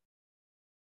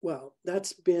 Well,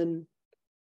 that's been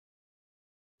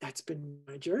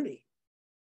my journey,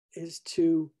 is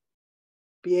to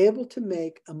be able to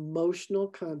make emotional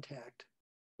contact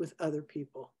with other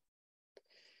people.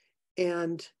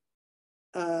 And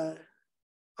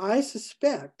I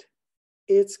suspect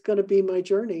it's going to be my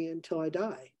journey until I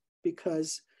die,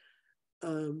 because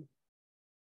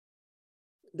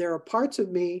there are parts of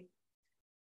me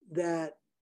that,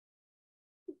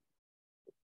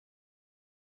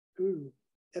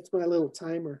 that's my little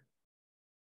timer.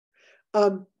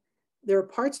 There are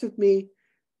parts of me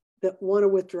that want to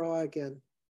withdraw again.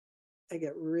 I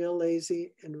get real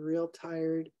lazy and real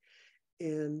tired.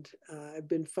 And I've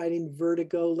been fighting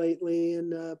vertigo lately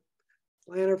and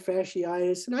plantar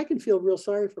fasciitis, and I can feel real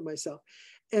sorry for myself.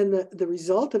 And the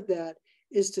result of that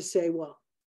is to say, well,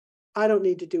 I don't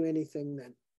need to do anything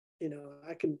then. You know,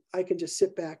 I can just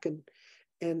sit back and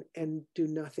do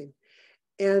nothing.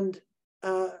 And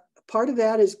part of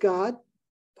that is God.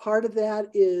 Part of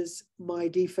that is my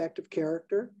defect of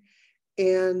character.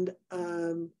 And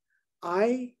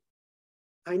I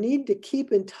need to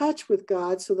keep in touch with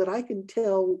God so that I can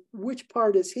tell which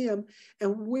part is him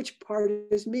and which part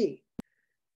is me,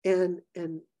 and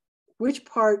which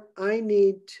part I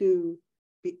need to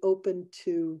be open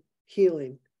to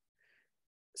healing.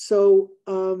 So,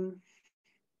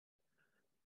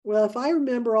 well, if I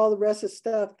remember all the rest of the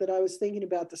stuff that I was thinking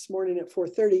about this morning at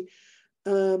 4:30,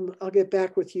 I'll get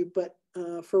back with you. But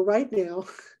for right now,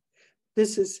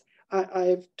 this is,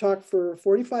 I've talked for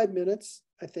 45 minutes,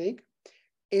 I think.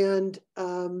 And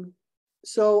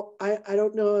so I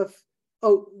don't know if,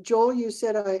 oh, Joel, you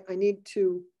said I need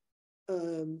to.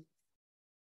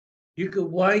 You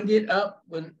could wind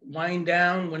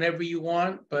down whenever you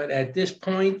want, but at this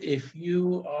point, if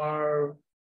you are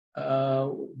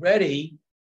ready,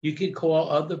 you could call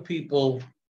other people,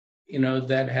 you know,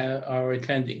 that are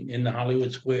attending in the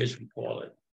Hollywood Squares, we call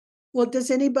it. Well,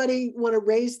 does anybody want to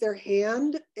raise their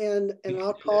hand and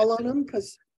I'll call on them,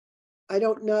 because I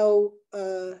don't know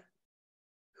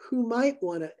who might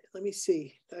want to. Let me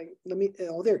see.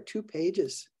 Oh, there are 2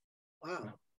 pages.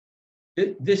 Wow.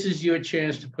 This is your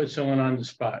chance to put someone on the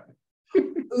spot.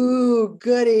 Ooh,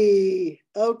 goody.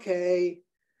 Okay.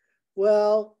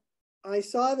 Well, I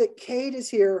saw that Kate is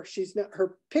here. She's not,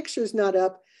 her picture's not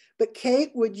up, but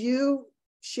Kate, would you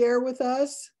share with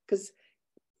us? Because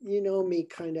you know me,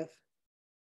 kind of.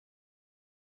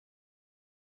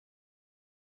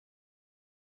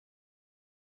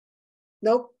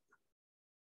 Nope.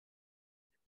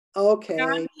 Okay.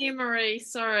 I'm here, Marie.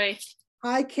 Sorry.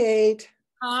 Hi, Kate.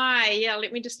 Hi. Yeah,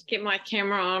 let me just get my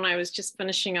camera on. I was just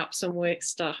finishing up some work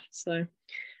stuff. So,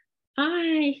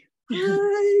 hi.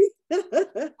 Hi.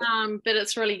 But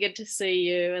it's really good to see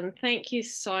you, and thank you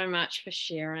so much for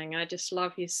sharing. I just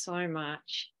love you so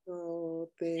much. Oh,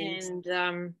 thanks.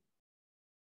 And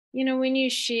you know, when you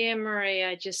share, Marie,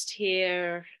 I just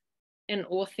hear an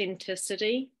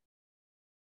authenticity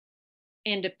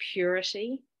and a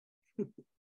purity.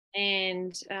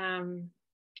 And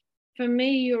for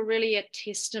me, you're really a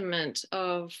testament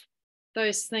of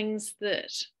those things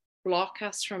that block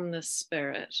us from the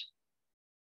spirit.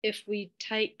 If we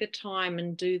take the time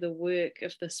and do the work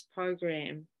of this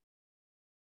program,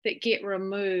 that get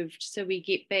removed so we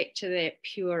get back to that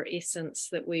pure essence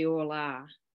that we all are.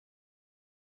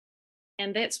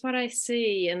 And that's what I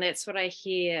see, and that's what I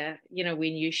hear, you know,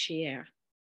 when you share.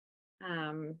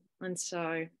 And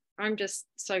so I'm just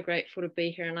so grateful to be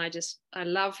here, and I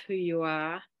love who you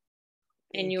are.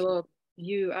 And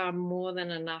you are more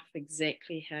than enough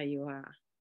exactly how you are.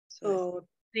 So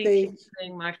thank you for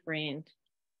being my friend.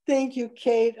 Thank you,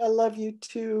 Kate. I love you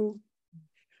too.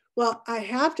 Well, I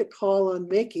have to call on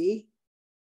Mickey.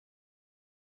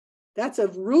 That's a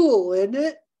rule, isn't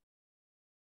it?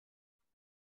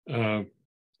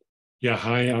 Yeah,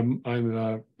 hi, I'm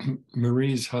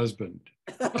Marie's husband.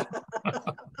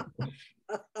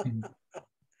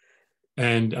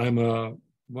 And I'm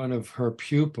one of her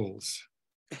pupils.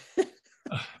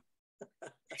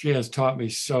 She has taught me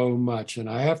so much, and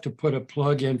I have to put a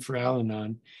plug in for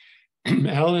Al-Anon.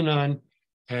 Al-Anon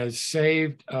has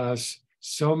saved us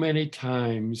so many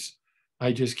times,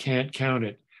 I just can't count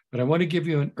it. But I want to give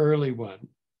you an early one.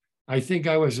 I think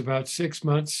I was about 6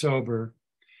 months sober,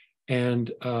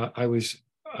 and I was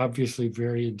obviously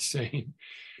very insane.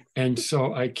 And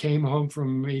so I came home from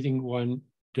a meeting one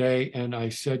day, and I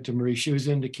said to Marie, she was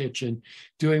in the kitchen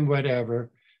doing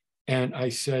whatever. And I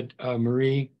said,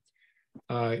 Marie,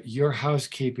 your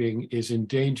housekeeping is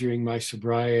endangering my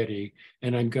sobriety,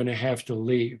 and I'm going to have to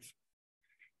leave.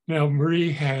 Now,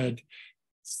 Marie had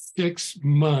 6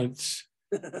 months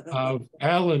of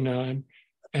Al-Anon,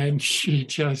 and she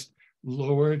just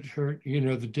lowered her,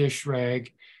 the dish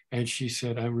rag, and she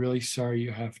said, I'm really sorry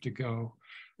you have to go.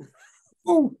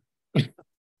 Oh,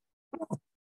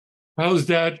 how's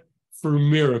that for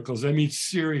miracles? I mean,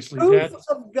 seriously, Proof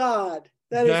of God.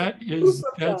 that's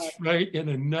God. right in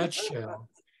a nutshell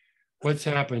what's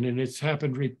happened, and it's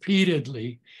happened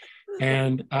repeatedly,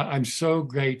 and I'm so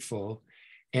grateful,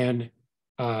 and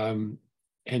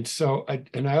so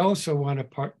I also want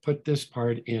to put this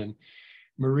part in.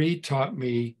 Marie taught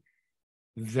me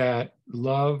that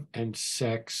love and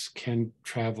sex can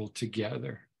travel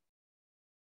together,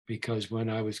 because when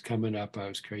I was coming up, I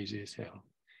was crazy as hell.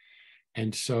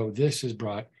 And so this has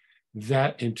brought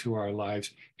that into our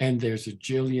lives. And there's a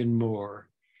jillion more.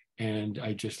 And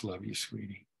I just love you,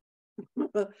 sweetie.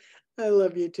 I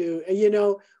love you too.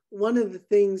 And one of the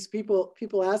things people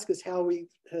ask us how we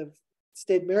have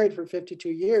stayed married for 52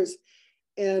 years.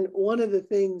 And one of the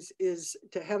things is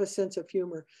to have a sense of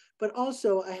humor, but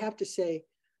also I have to say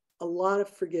a lot of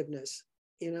forgiveness.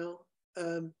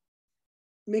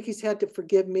 Mickey's had to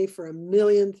forgive me for a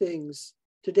million things.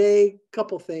 Today, a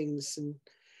couple things, and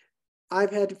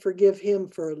I've had to forgive him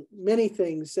for many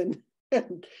things, and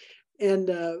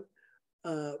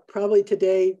probably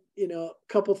today, a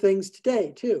couple things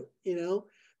today too.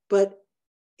 But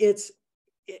it's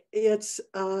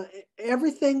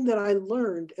everything that I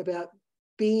learned about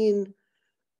being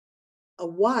a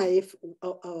wife,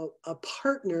 a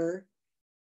partner,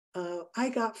 I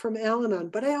got from Al-Anon,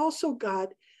 but I also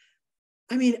got.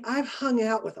 I've hung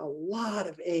out with a lot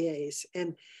of AAs,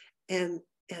 and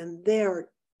they are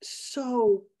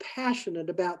so passionate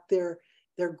about their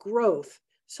growth,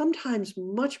 sometimes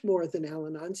much more than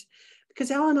Al-Anons,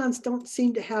 because Al-Anons don't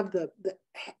seem to have the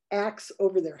axe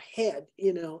over their head.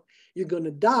 You're going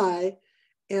to die,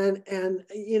 and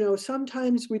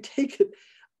sometimes we take it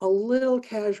a little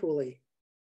casually.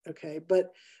 Okay,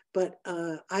 but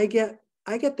I get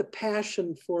the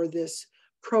passion for this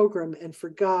program and for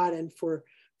God and for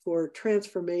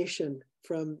transformation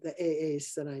from the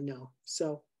AAs that I know.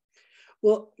 So,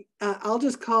 well, I'll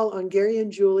just call on Gary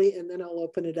and Julie, and then I'll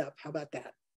open it up. How about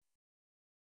that?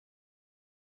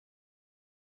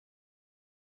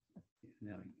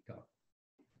 Now you go.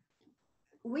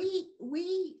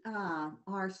 We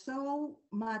are so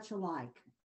much alike,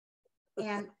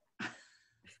 and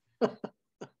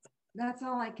that's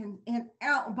all I can. And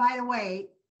by the way,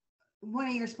 one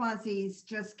of your sponsees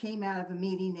just came out of a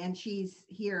meeting, and she's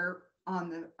here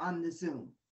on the Zoom.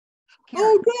 Karen.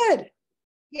 Oh, good.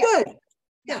 Yeah. Good.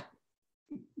 Yeah.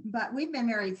 But we've been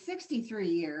married 63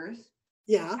 years.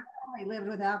 Yeah. I lived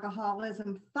with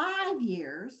alcoholism 5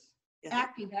 years, Yeah.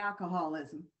 active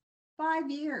alcoholism,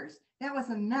 5 years. That was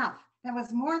enough. That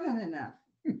was more than enough.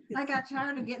 I got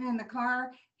tired of getting in the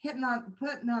car, putting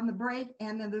on the brake,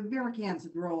 and then the beer cans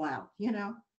would roll out,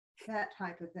 that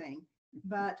type of thing.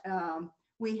 But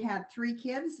we had 3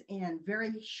 kids in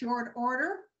very short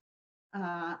order.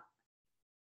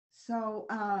 So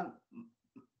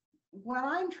what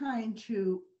I'm trying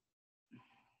to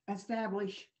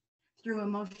establish through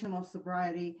emotional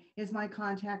sobriety is my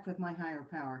contact with my higher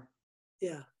power.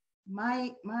 Yeah.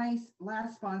 My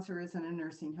last sponsor is in a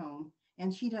nursing home,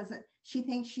 and she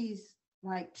thinks she's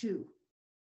like 2.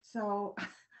 So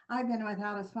I've been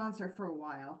without a sponsor for a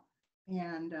while.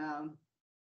 And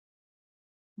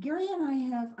Gary and I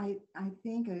have, I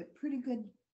think, a pretty good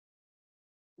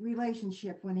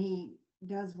relationship when he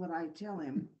does what I tell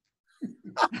him.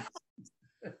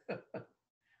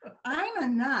 I'm a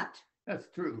nut. That's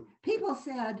true. People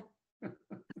said,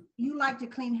 you like to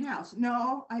clean house.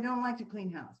 No, I don't like to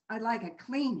clean house. I like a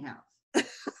clean house.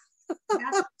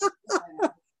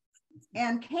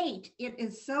 And Kate, it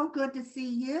is so good to see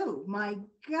you. My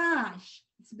gosh,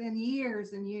 it's been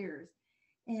years and years.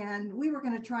 And we were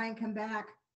going to try and come back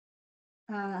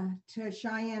to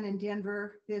Cheyenne and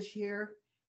Denver this year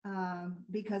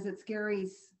because it's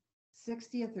Gary's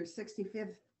 60th or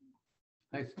 65th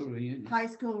high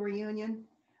school reunion.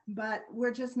 But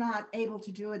we're just not able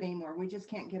to do it anymore. We just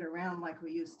can't get around like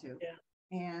we used to. Yeah.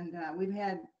 And we've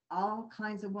had all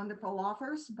kinds of wonderful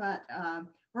offers, but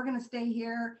we're going to stay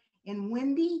here in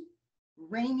windy,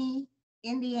 rainy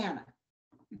Indiana.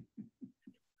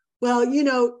 Well, you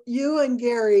know, you and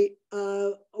Gary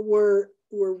were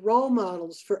role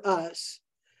models for us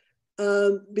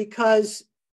because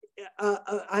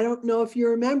I don't know if you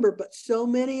remember, but so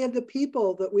many of the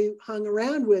people that we hung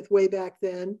around with way back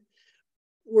then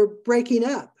were breaking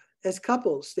up as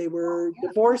couples. They were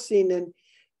divorcing,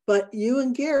 but you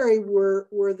and Gary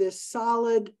were this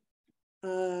solid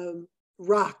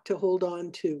rock to hold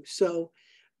on to. So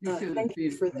thank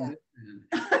you for that.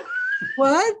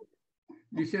 What?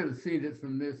 You should have seen it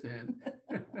from this end.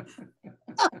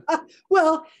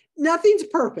 Well, nothing's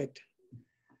perfect.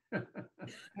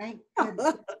 Thank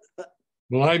goodness.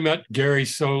 Well, I met Gary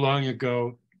so long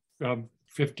ago,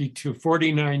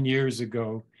 49 years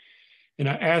ago, and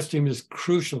I asked him this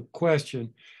crucial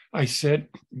question. I said,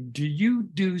 do you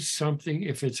do something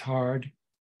if it's hard?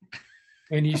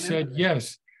 And he said,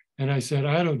 yes. And I said,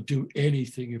 I don't do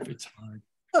anything if it's hard.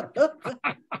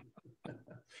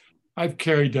 I've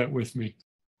carried that with me.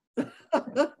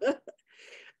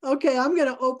 Okay, I'm going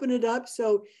to open it up.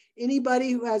 So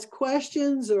anybody who has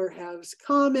questions or has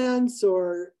comments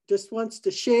or just wants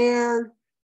to share,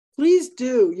 please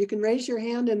do. You can raise your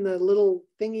hand in the little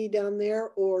thingy down there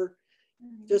or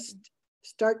just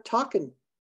start talking.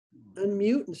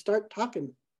 Unmute and start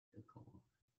talking.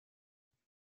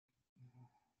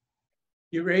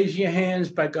 You raise your hands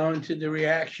by going to the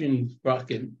reaction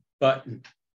button.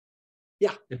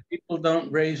 Yeah. If people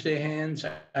don't raise their hands,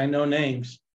 I know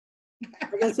names.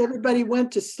 I guess everybody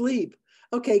went to sleep.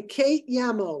 Okay, Kate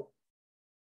Yamo.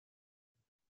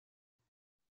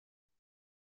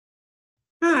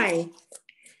 Hi,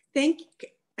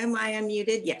 am I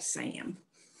unmuted? Yes, I am.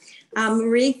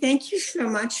 Marie, thank you so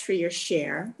much for your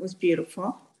share. It was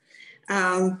beautiful.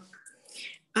 My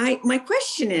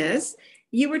question is,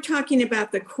 you were talking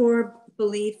about the core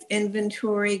belief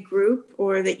inventory group,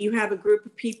 or that you have a group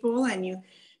of people and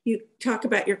you talk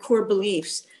about your core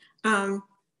beliefs.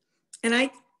 And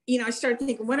I started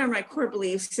thinking, what are my core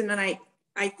beliefs? And then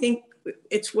I think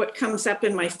it's what comes up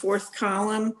in my fourth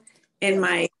column in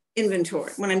my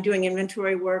inventory. When I'm doing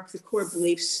inventory work, the core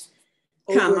beliefs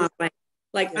come up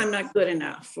like I'm not good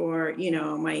enough, or, you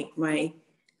know,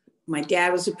 my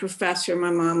dad was a professor, my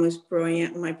mom was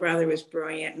brilliant, and my brother was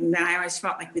brilliant. And I always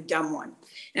felt like the dumb one.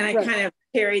 And I kind of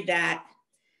carried that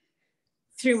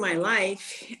through my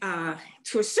life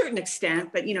to a certain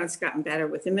extent, but, you know, it's gotten better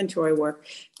with inventory work.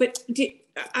 But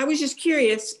I was just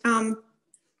curious, other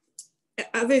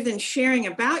than sharing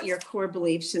about your core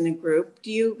beliefs in the group,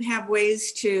 do you have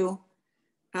ways to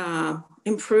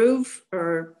improve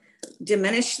or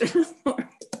diminish them or,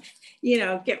 you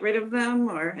know, get rid of them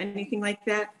or anything like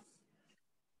that?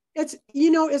 It's,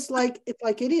 you know, it's like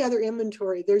any other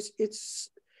inventory. There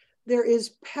is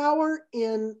power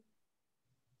in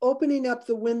opening up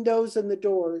the windows and the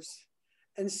doors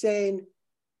and saying,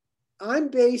 I'm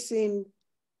basing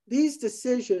these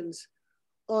decisions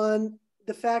on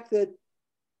the fact that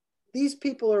these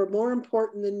people are more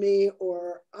important than me,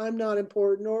 or I'm not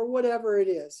important, or whatever it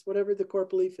is, whatever the core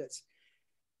belief is.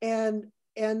 And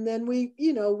then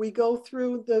we go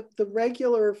through the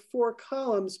regular 4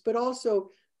 columns, but also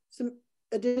some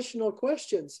additional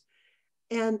questions.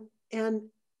 And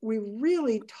we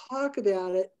really talk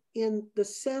about it in the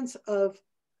sense of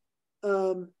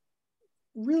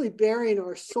really bearing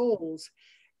our souls.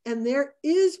 And there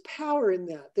is power in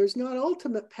that. There's not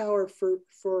ultimate power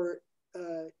for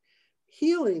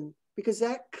healing, because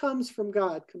that comes from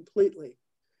God completely.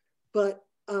 But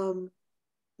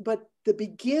the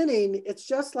beginning, it's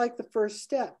just like the first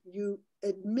step. You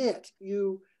admit,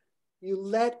 you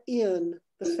let in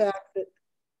the fact that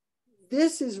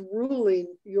this is ruling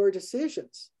your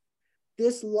decisions.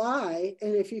 This lie,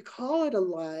 and if you call it a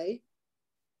lie,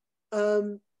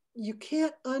 you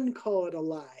can't uncall it a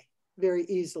lie very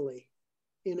easily,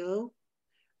 you know,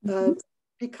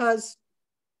 because,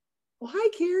 well, hi,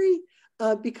 Carrie,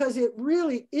 because it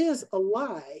really is a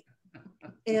lie.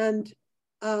 And,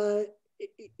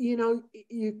 you know,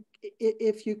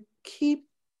 if you keep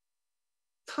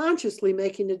consciously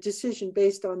making a decision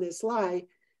based on this lie,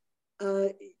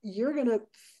 you're going to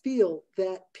feel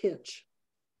that pinch.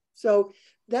 So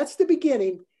that's the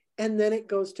beginning. And then it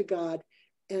goes to God.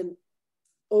 And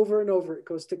over and over it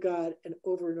goes to God, and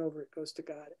over and over it goes to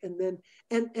God. And then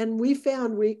and we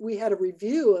found we had a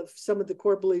review of some of the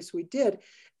core beliefs we did,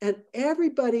 and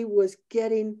everybody was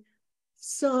getting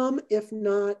some, if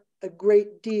not a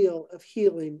great deal, of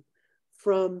healing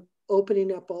from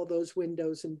opening up all those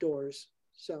windows and doors.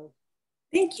 So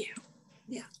Thank you.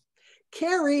 yeah.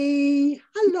 Carrie,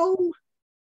 hello.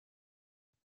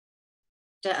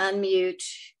 To unmute.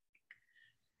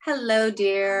 Hello,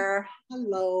 dear.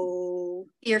 Hello.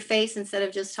 Your face instead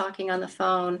of just talking on the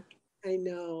phone. I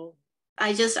know.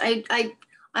 I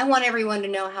want everyone to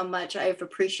know how much I've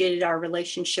appreciated our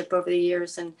relationship over the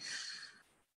years and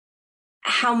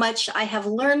how much I have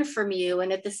learned from you.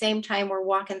 And at the same time, we're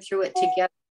walking through it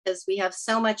together because we have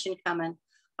so much in common.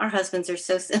 Our husbands are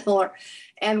so similar.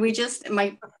 And we just,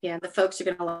 the folks are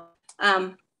going to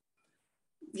love.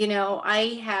 You know,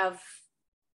 I have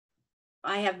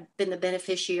been the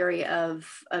beneficiary of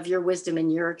your wisdom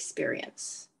and your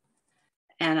experience.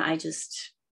 And I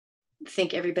just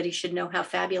think everybody should know how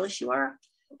fabulous you are.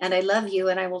 And I love you,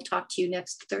 and I will talk to you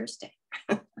next Thursday.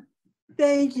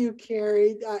 Thank you,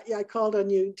 Carrie. I called on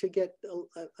you to get a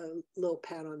little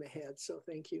pat on the head, so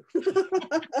thank you.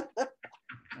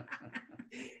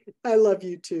 I love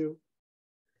you too.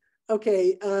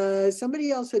 Okay,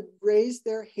 somebody else had raised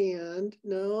their hand.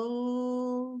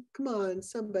 No, come on,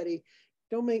 somebody.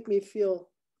 Don't make me feel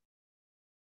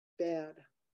bad.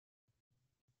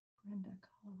 Brenda,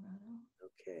 Colorado.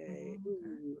 Okay.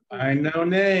 Ooh. I know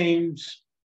names.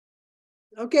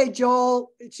 Okay,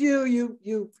 Joel, it's you.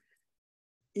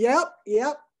 Yep.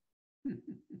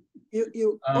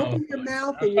 You open your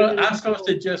mouth and you're gonna. I'm supposed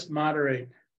to just moderate.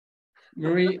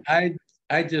 Marie,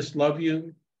 I just love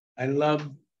you. I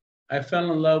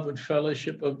fell in love with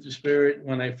Fellowship of the Spirit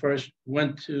when I first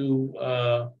went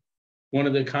to one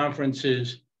of the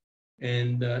conferences,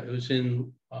 and it was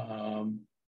in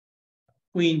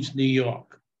Queens, New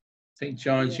York, St.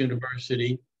 John's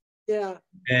University. Yeah.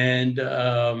 And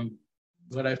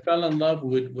what I fell in love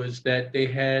with was that they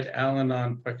had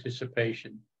Al-Anon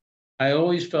participation. I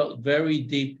always felt very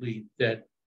deeply that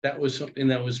that was something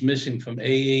that was missing from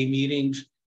AA meetings.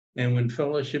 And when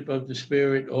Fellowship of the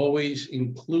Spirit always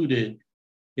included,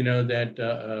 you know, that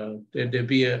there'd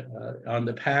be on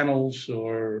the panels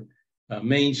or a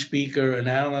main speaker, an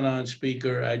Al-Anon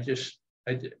speaker,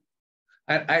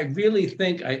 I really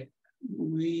think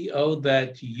we owe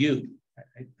that to you.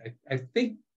 I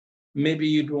think maybe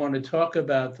you'd want to talk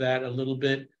about that a little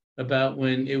bit, about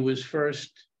when it was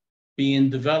first being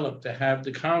developed to have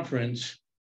the conference.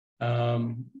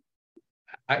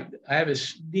 I have a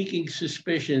sneaking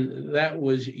suspicion that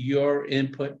was your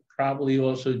input, probably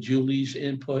also Julie's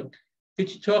input.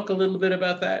 Could you talk a little bit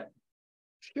about that?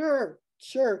 Sure.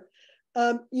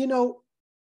 You know,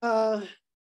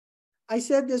 I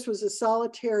said this was a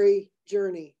solitary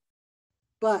journey,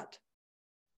 but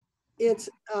it's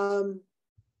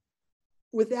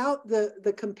without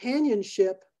the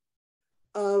companionship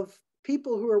of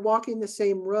people who are walking the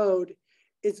same road,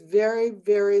 it's very,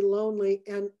 very lonely,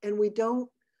 and we don't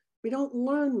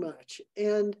learn much.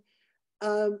 And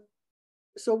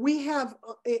so we have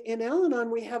in Al-Anon,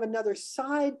 we have another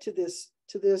side to this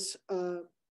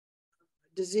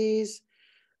disease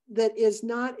that is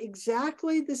not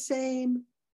exactly the same.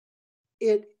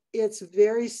 It's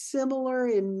very similar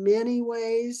in many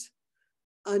ways,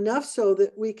 enough so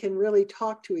that we can really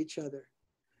talk to each other,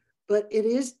 but it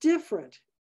is different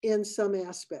in some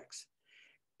aspects.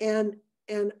 And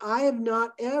I have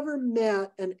not ever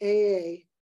met an AA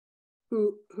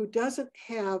who doesn't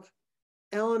have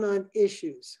Al-Anon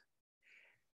issues.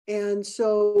 And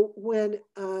so when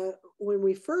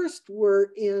we first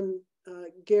were in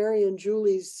Gary and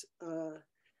Julie's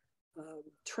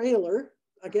trailer,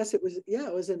 I guess it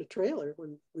was in a trailer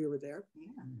when we were there.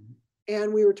 Yeah.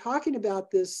 And we were talking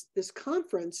about this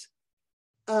conference.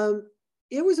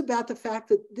 It was about the fact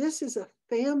that this is a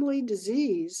family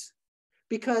disease,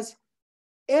 because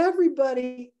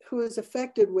everybody who is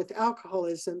affected with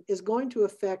alcoholism is going to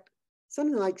affect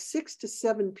something like 6 to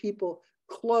 7 people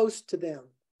close to them,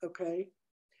 okay?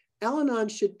 Al-Anon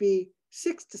should be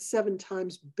 6 to 7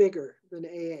 times bigger than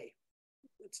AA.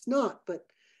 It's not, but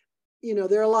you know,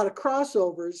 there are a lot of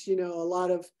crossovers, you know, a lot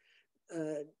of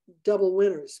double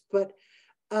winners, but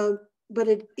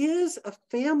it is a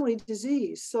family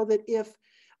disease, so that if,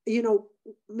 you know,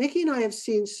 Mickey and I have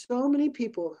seen so many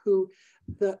people who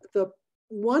the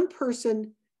one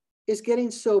person is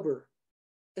getting sober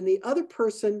and the other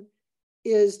person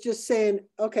is just saying,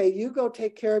 okay, you go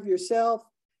take care of yourself,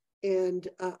 and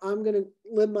I'm going to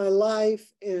live my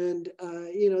life, and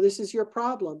you know, this is your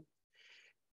problem.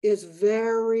 It's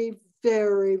very,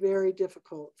 very, very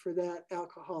difficult for that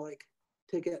alcoholic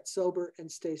to get sober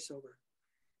and stay sober.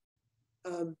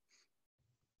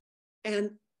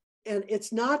 And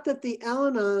it's not that the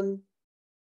Al-Anon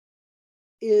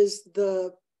is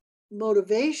the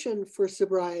motivation for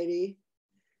sobriety.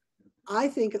 I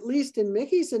think, at least in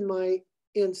Mickey's and my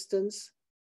instance,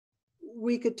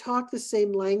 we could talk the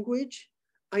same language.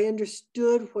 I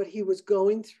understood what he was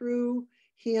going through.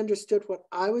 He understood what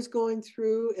I was going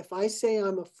through. If I say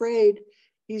I'm afraid,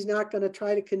 he's not going to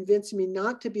try to convince me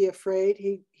not to be afraid.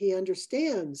 He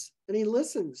understands and he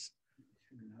listens.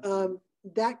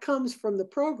 That comes from the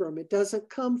program. It doesn't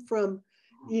come from,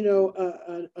 you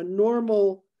know, a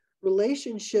normal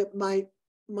relationship. You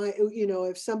know,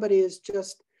 if somebody is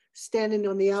just standing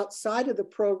on the outside of the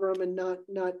program and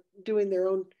not doing their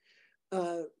own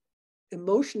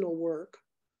emotional work,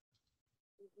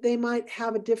 they might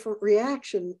have a different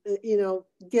reaction, you know,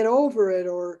 get over it,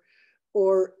 or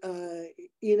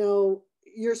you know,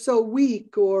 you're so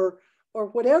weak, or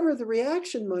whatever the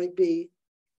reaction might be.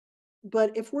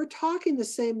 But if we're talking the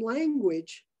same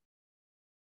language,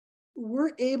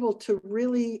 we're able to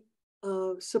really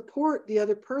support the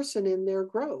other person in their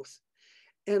growth.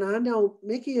 And I know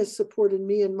Mickey has supported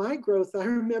me in my growth. I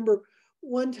remember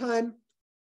one time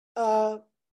I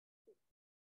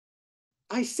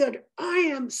said, I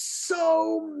am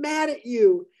so mad at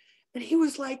you. And he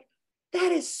was like,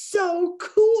 that is so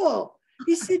cool.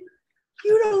 He said,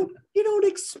 you don't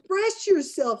express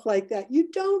yourself like that.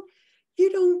 You don't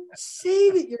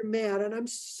say that you're mad. And I'm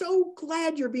so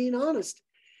glad you're being honest.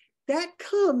 That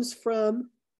comes from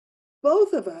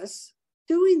both of us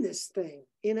doing this thing,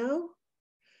 you know?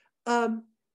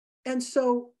 And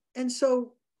so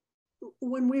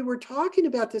when we were talking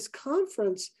about this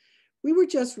conference, we were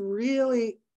just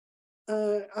really,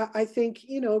 I think,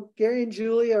 you know, Gary and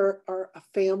Julie are a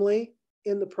family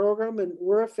in the program, and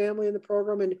we're a family in the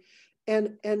program,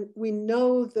 and we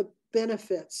know the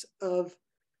benefits of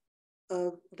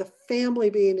the family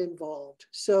being involved.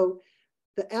 So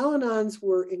the Al-Anons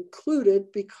were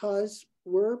included because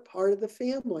we're part of the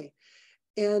family.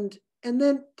 And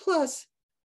then plus,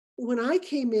 when I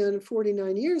came in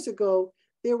 49 years ago,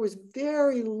 there was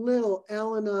very little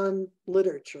Al-Anon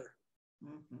literature.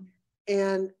 Mm-hmm.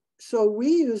 And so we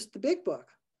used the big book.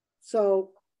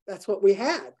 So that's what we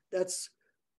had. That's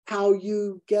how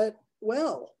you get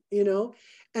well, you know?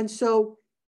 And so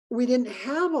we didn't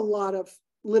have a lot of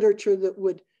literature that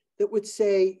would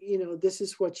say, you know, this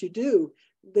is what you do.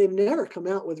 They've never come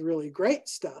out with really great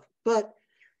stuff, but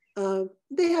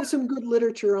they have some good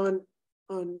literature on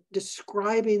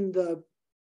describing the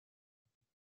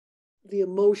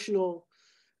emotional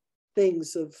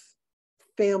things of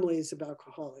families of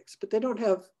alcoholics, but they don't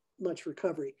have much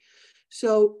recovery.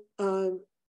 So,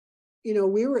 you know,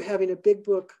 we were having a big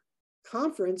book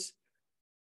conference.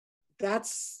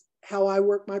 That's how I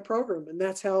work my program. And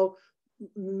that's how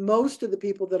most of the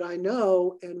people that I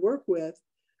know and work with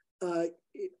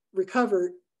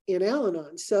recovered in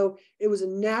Al-Anon. So it was a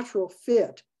natural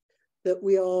fit that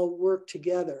we all work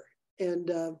together.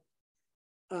 And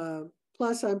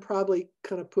plus I'm probably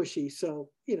kind of pushy. So,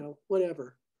 you know,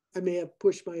 whatever. I may have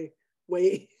pushed my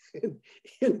way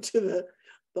into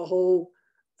the whole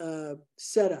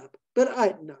setup, but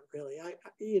not really.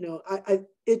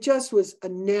 It just was a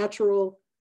natural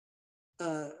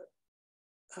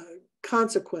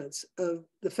consequence of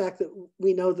the fact that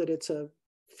we know that it's a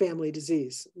family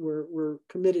disease. We're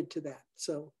committed to that.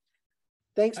 So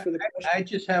thanks for the question. I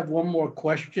just have one more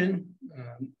question.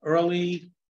 Early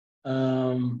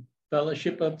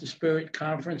Fellowship of the Spirit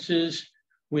conferences,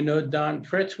 we know Don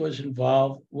Fritz was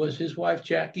involved. Was his wife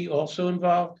Jackie also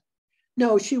involved?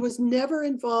 No, she was never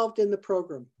involved in the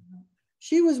program.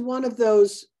 She was one of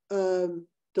those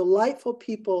delightful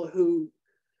people who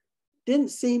didn't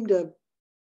seem to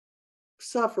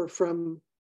suffer from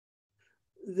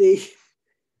the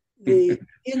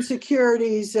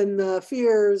insecurities and the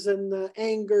fears and the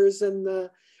angers and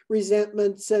the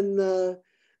resentments and the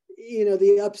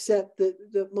upset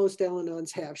that most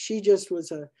Al-Anons have. She just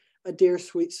was a dear,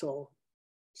 sweet soul.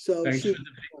 So thank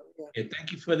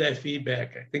you for that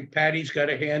feedback. I think Patty's got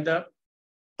a hand up.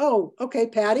 Oh, okay,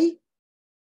 Patty.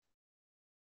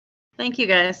 Thank you,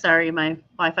 guys. Sorry, my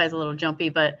Wi-Fi is a little jumpy,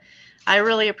 but I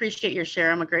really appreciate your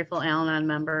share. I'm a grateful Al-Anon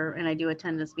member, and I do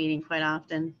attend this meeting quite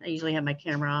often. I usually have my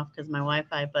camera off because of my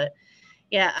Wi-Fi, but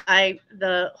yeah,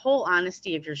 the whole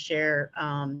honesty of your share,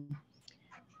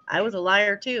 I was a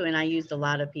liar too, and I used a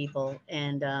lot of people,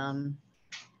 and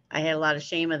I had a lot of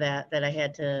shame of that I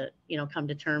had to, come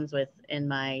to terms with in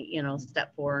my,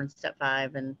 step 4 and step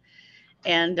 5.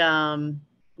 And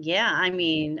yeah, I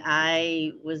mean,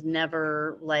 I was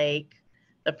never like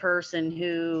the person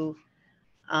who,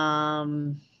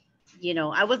 you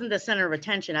know, I wasn't the center of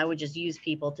attention. I would just use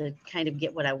people to kind of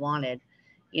get what I wanted,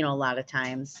 you know, a lot of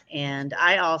times. And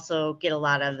I also get a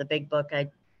lot out of the big book.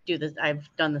 I've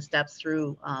done the steps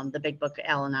through the big book,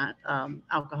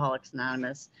 Alcoholics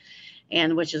Anonymous,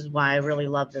 and which is why I really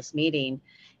love this meeting.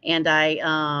 And I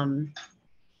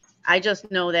just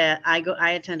know that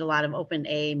I attend a lot of open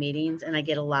AA meetings, and I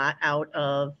get a lot out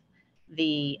of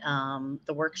the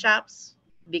workshops,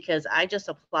 because I just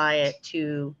apply it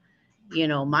to, you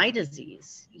know, my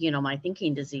disease, you know, my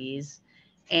thinking disease.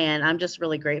 And I'm just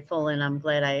really grateful, and I'm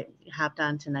glad I hopped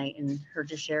on tonight and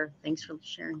heard you share. Thanks for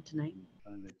sharing tonight.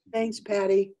 Thanks,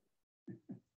 Patty.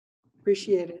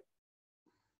 Appreciate it.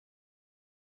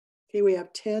 Okay, we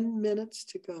have 10 minutes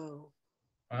to go.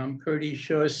 I'm pretty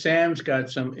sure Sam's got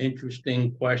some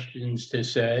interesting questions to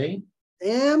say.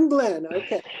 Sam Glenn,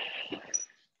 okay.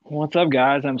 What's up,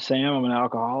 guys? I'm Sam. I'm an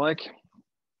alcoholic.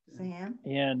 Sam?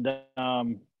 And,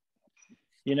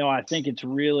 you know, I think it's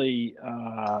really,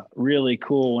 really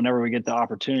cool whenever we get the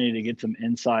opportunity to get some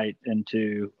insight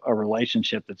into a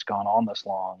relationship that's gone on this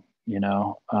long, you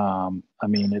know. I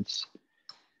mean,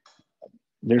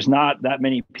 there's not that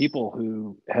many people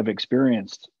who have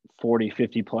experienced 40,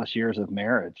 50 plus years of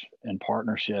marriage and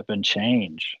partnership and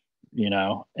change, you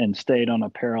know, and stayed on a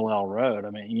parallel road. I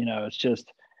mean, you know, it's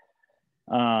just,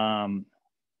 and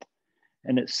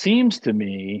it seems to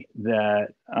me that,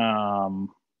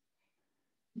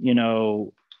 you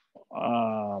know,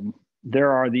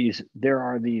 there are these,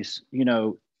 you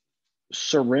know,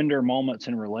 surrender moments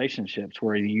in relationships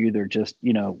where you either just,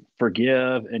 you know,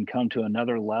 forgive and come to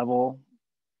another level,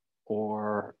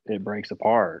 or it breaks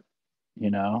apart,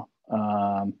 you know.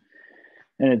 And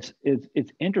it's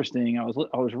interesting. I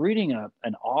was reading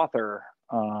an author.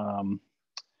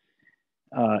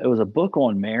 It was a book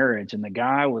on marriage, and the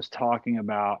guy was talking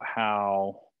about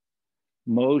how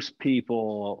most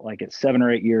people, like at 7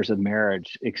 or 8 years of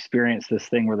marriage, experience this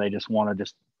thing where they just want to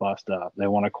just bust up. They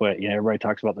want to quit. You know, everybody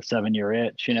talks about the 7-year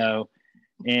itch, you know,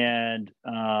 and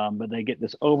but they get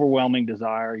this overwhelming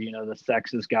desire. You know, the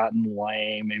sex has gotten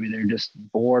lame. Maybe they're just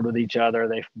bored with each other.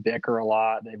 They bicker a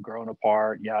lot. They've grown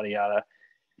apart. Yada yada.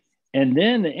 And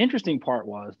then the interesting part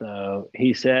was, though,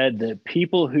 he said that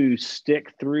people who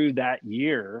stick through that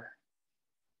year,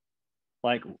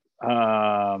 like,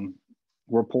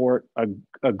 report a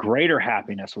greater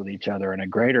happiness with each other and a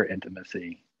greater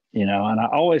intimacy, you know. And I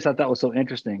always thought that was so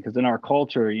interesting, because in our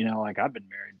culture, you know, like, I've been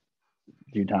married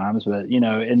a few times, but, you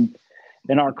know, in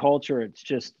our culture, it's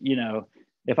just, you know,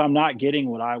 if I'm not getting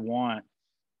what I want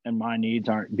and my needs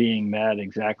aren't being met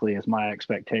exactly as my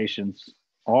expectations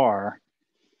are,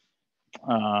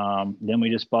 then we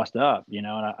just bust up, you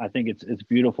know. And I think it's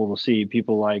beautiful to see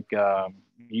people like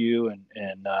you and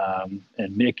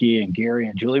Mickey and Gary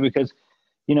and Julie, because,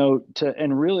 you know, to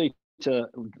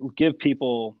give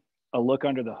people a look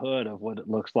under the hood of what it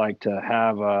looks like to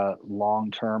have a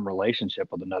long-term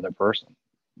relationship with another person.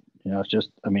 You know, it's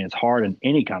just, I mean, it's hard in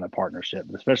any kind of partnership,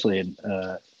 but especially in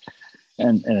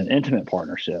an intimate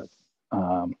partnership,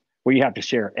 where you have to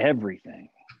share everything,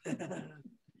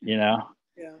 you know?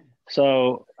 Yeah.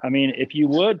 So, I mean, if you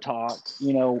would talk,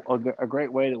 you know, a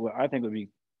great way that I think would be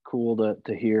cool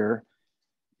to hear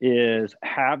is,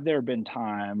 have there been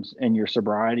times in your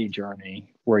sobriety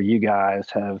journey where you guys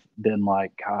have been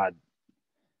like, God,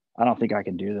 I don't think I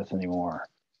can do this anymore,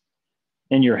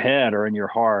 in your head or in your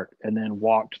heart, and then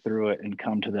walked through it and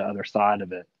come to the other side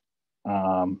of it?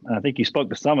 And I think you spoke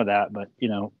to some of that, but, you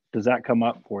know, does that come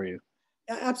up for you?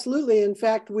 Absolutely. In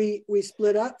fact, we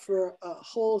split up for a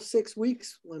whole 6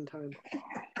 weeks one time.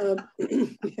 And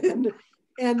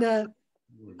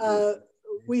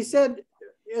we said,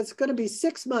 it's going to be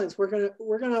 6 months. We're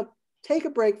going to take a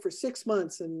break for 6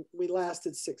 months, and we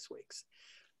lasted 6 weeks.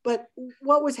 But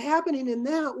what was happening in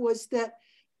that was that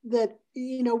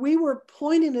you know, we were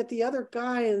pointing at the other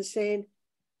guy and saying,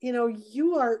 you know,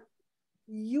 you are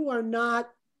not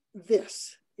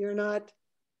this. You're not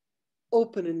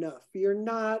open enough. You're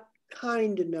not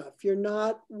kind enough. You're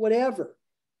not whatever.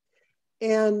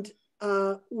 And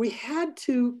we had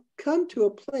to come to a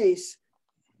place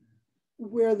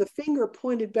where the finger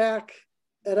pointed back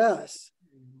at us,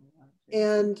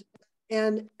 and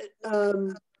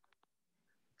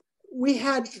we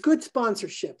had good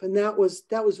sponsorship, and that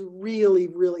was really,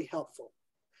 really helpful.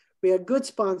 We had good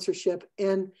sponsorship,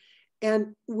 and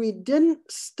we didn't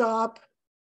stop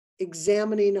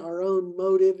examining our own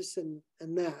motives and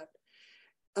that.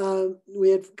 We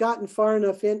had gotten far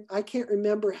enough in. I can't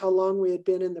remember how long we had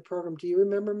been in the program. Do you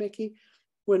remember, Mickey,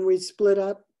 when we split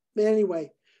up?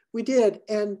 Anyway, we did,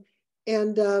 and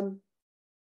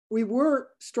we were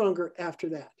stronger after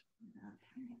that.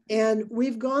 And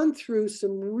we've gone through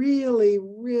some really,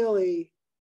 really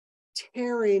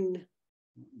tearing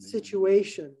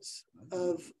situations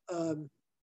of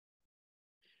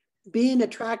being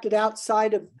attracted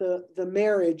outside of the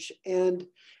marriage and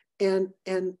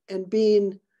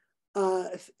being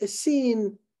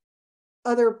seeing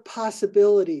other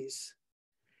possibilities.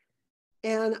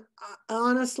 And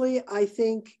honestly, I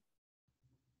think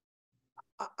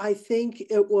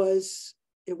it was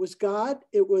God.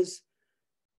 It was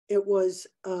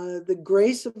the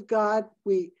grace of God.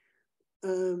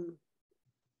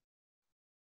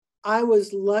 I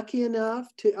was lucky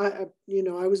enough to, I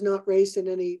was not raised in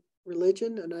any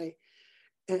religion, and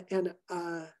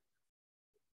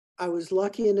I was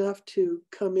lucky enough to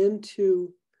come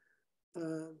into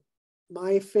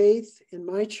my faith in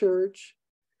my church,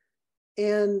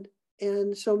 and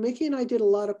so Mickey and I did a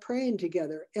lot of praying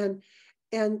together, and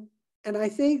I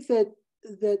think that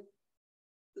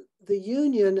the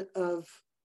union of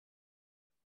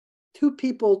two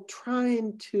people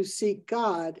trying to seek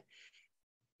God,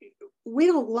 we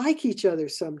don't like each other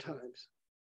sometimes.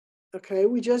 Okay,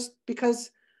 we just,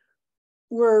 because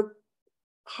we're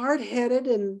hard-headed,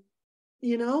 and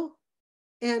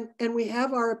and we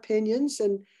have our opinions,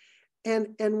 and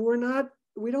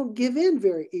we don't give in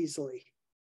very easily.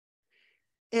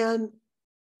 And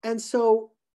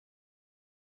so,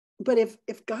 but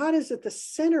if God is at the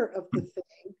center of the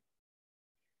thing,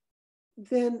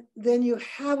 then you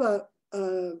have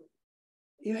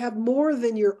you have more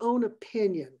than your own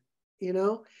opinion.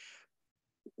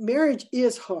 Marriage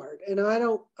is hard, and I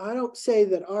don't say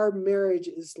that our marriage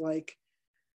is like,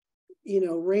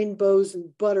 rainbows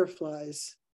and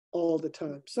butterflies all the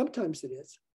time. Sometimes it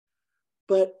is,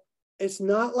 but it's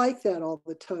not like that all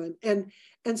the time.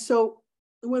 And so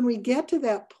when we get to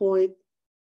that point,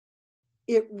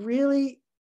 it really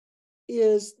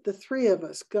is the three of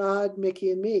us, God,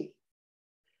 Mickey, and me.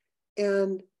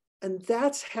 And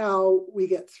that's how we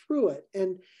get through it.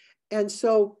 And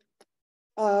so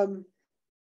I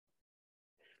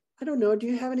don't know. Do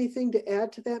you have anything to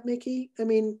add to that, Mickey? I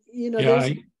mean,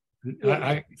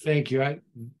 I thank you.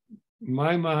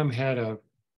 My mom had a,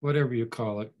 whatever you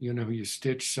call it, you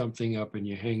stitch something up and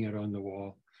you hang it on the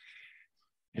wall.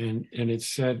 And it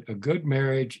said a good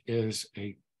marriage is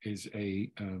a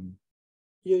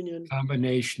union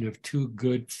combination of two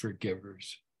good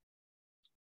forgivers.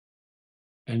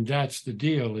 And that's the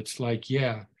deal. It's like,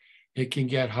 yeah, it can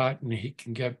get hot and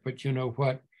but you know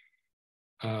what?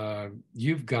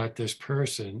 You've got this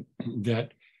person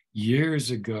that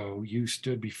years ago you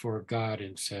stood before God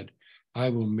and said, I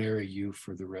will marry you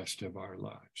for the rest of our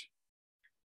lives.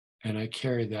 And I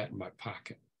carry that in my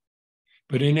pocket.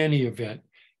 But in any event,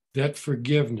 that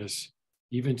forgiveness,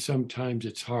 even sometimes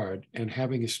it's hard, and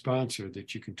having a sponsor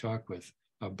that you can talk with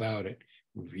about it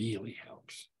really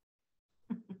helps.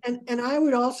 And I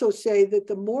would also say that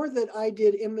the more that I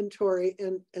did inventory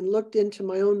and looked into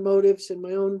my own motives and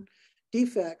my own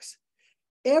defects,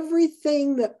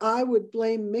 everything that I would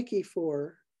blame Mickey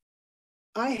for,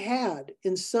 I had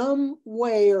in some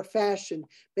way or fashion.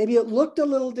 Maybe it looked a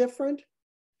little different,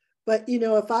 but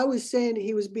if I was saying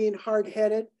he was being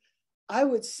hard-headed, I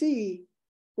would see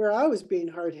where I was being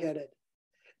hard-headed.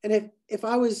 And if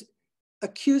I was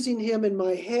accusing him in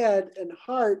my head and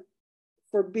heart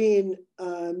for being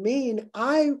mean,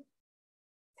 I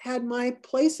had my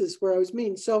places where I was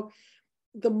mean. So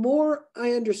the more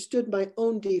I understood my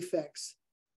own defects,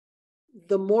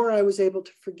 the more I was able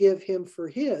to forgive him for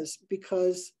his,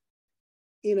 because,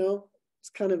 it's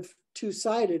kind of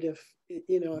two-sided.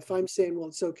 If I'm saying, well,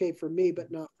 it's okay for me,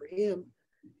 but not for him,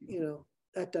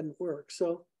 that doesn't work.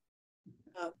 So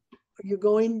are you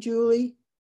going, Julie?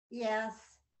 Yes.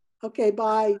 Okay,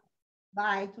 bye.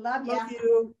 Bye. Love ya. Love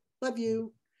you. Love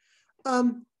you.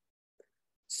 I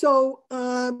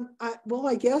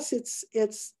guess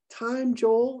it's time,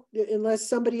 Joel, unless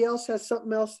somebody else has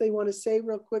something else they want to say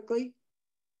real quickly.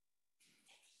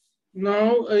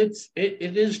 No, it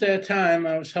is that time.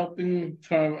 I was hoping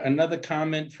for another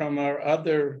comment from our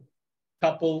other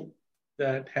couple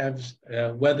that have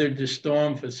weathered the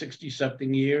storm for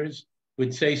 60-something years,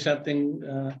 would say something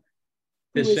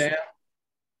to Sam.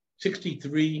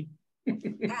 63.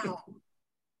 Wow.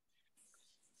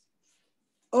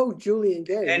 Oh, Julie and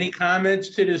Gary. Any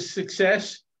comments to the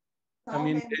success? I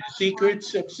mean, the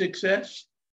secrets of success?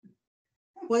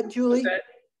 What, Julie?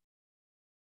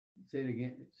 Say it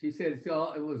again. She said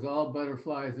it was all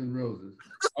butterflies and roses.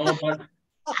 Oh, but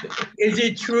is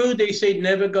it true they say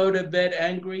never go to bed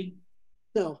angry?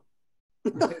 No.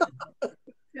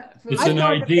 It's an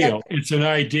ideal. It's an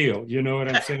ideal. You know what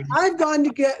I'm saying? I've gone to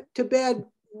get to bed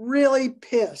really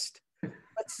pissed,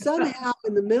 but somehow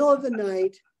in the middle of the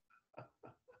night,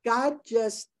 God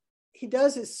just, he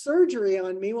does his surgery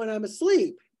on me when I'm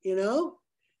asleep, you know?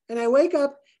 And I wake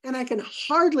up and I can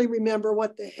hardly remember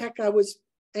what the heck I was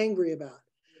angry about.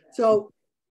 So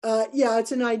yeah,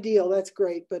 it's an ideal. That's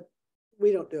great, but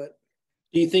we don't do it.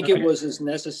 Do you think it was as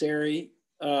necessary?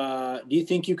 Do you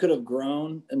think you could have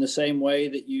grown in the same way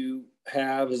that you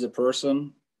have as a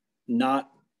person, not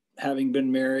having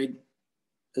been married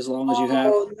as long as you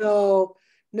have? Oh,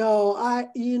 no. I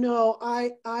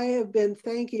have been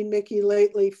thanking Mickey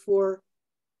lately for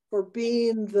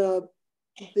being the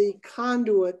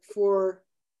conduit for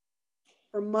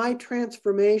my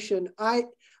transformation.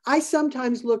 I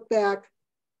sometimes look back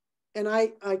and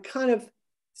I kind of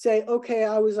say, okay,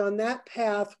 I was on that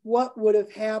path. What would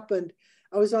have happened?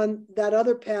 I was on that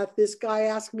other path. This guy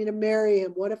asked me to marry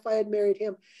him. What if I had married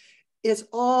him? It's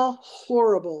all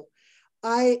horrible.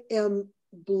 I am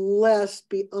blessed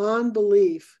beyond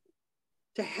belief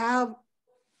to have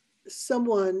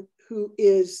someone who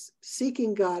is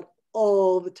seeking God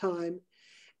all the time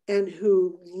and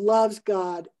who loves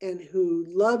God and who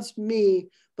loves me,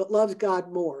 but loves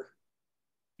God more.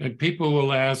 And people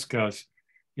will ask us,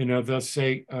 you know, they'll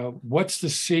say, what's the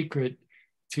secret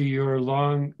to your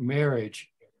long marriage?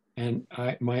 And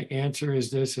my answer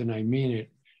is this, and I mean it.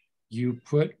 You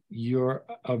put your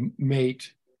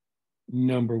mate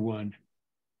number one.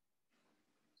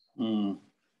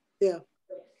 Yeah.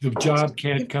 The job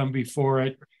can't come before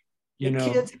it. You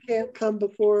know, kids can't come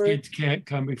before it. Kids can't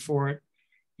come before it.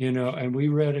 You know, and we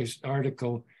read an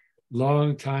article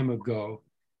long time ago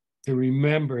to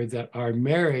remember that our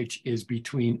marriage is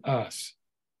between us.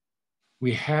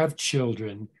 We have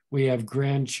children, we have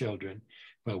grandchildren,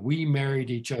 but we married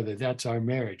each other. That's our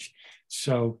marriage.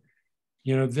 So,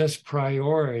 you know, this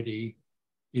priority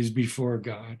is before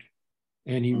God,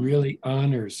 and he really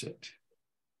honors it.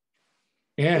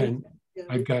 And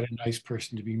I've got a nice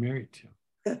person to be married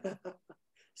to.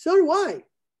 So do I.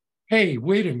 Hey,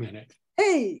 wait a minute.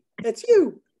 Hey, it's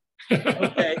you.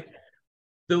 Okay.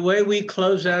 The way we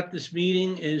close out this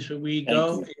meeting is we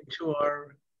go into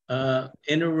our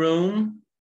inner room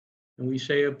and we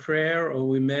say a prayer or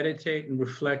we meditate and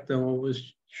reflect on what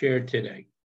was shared today.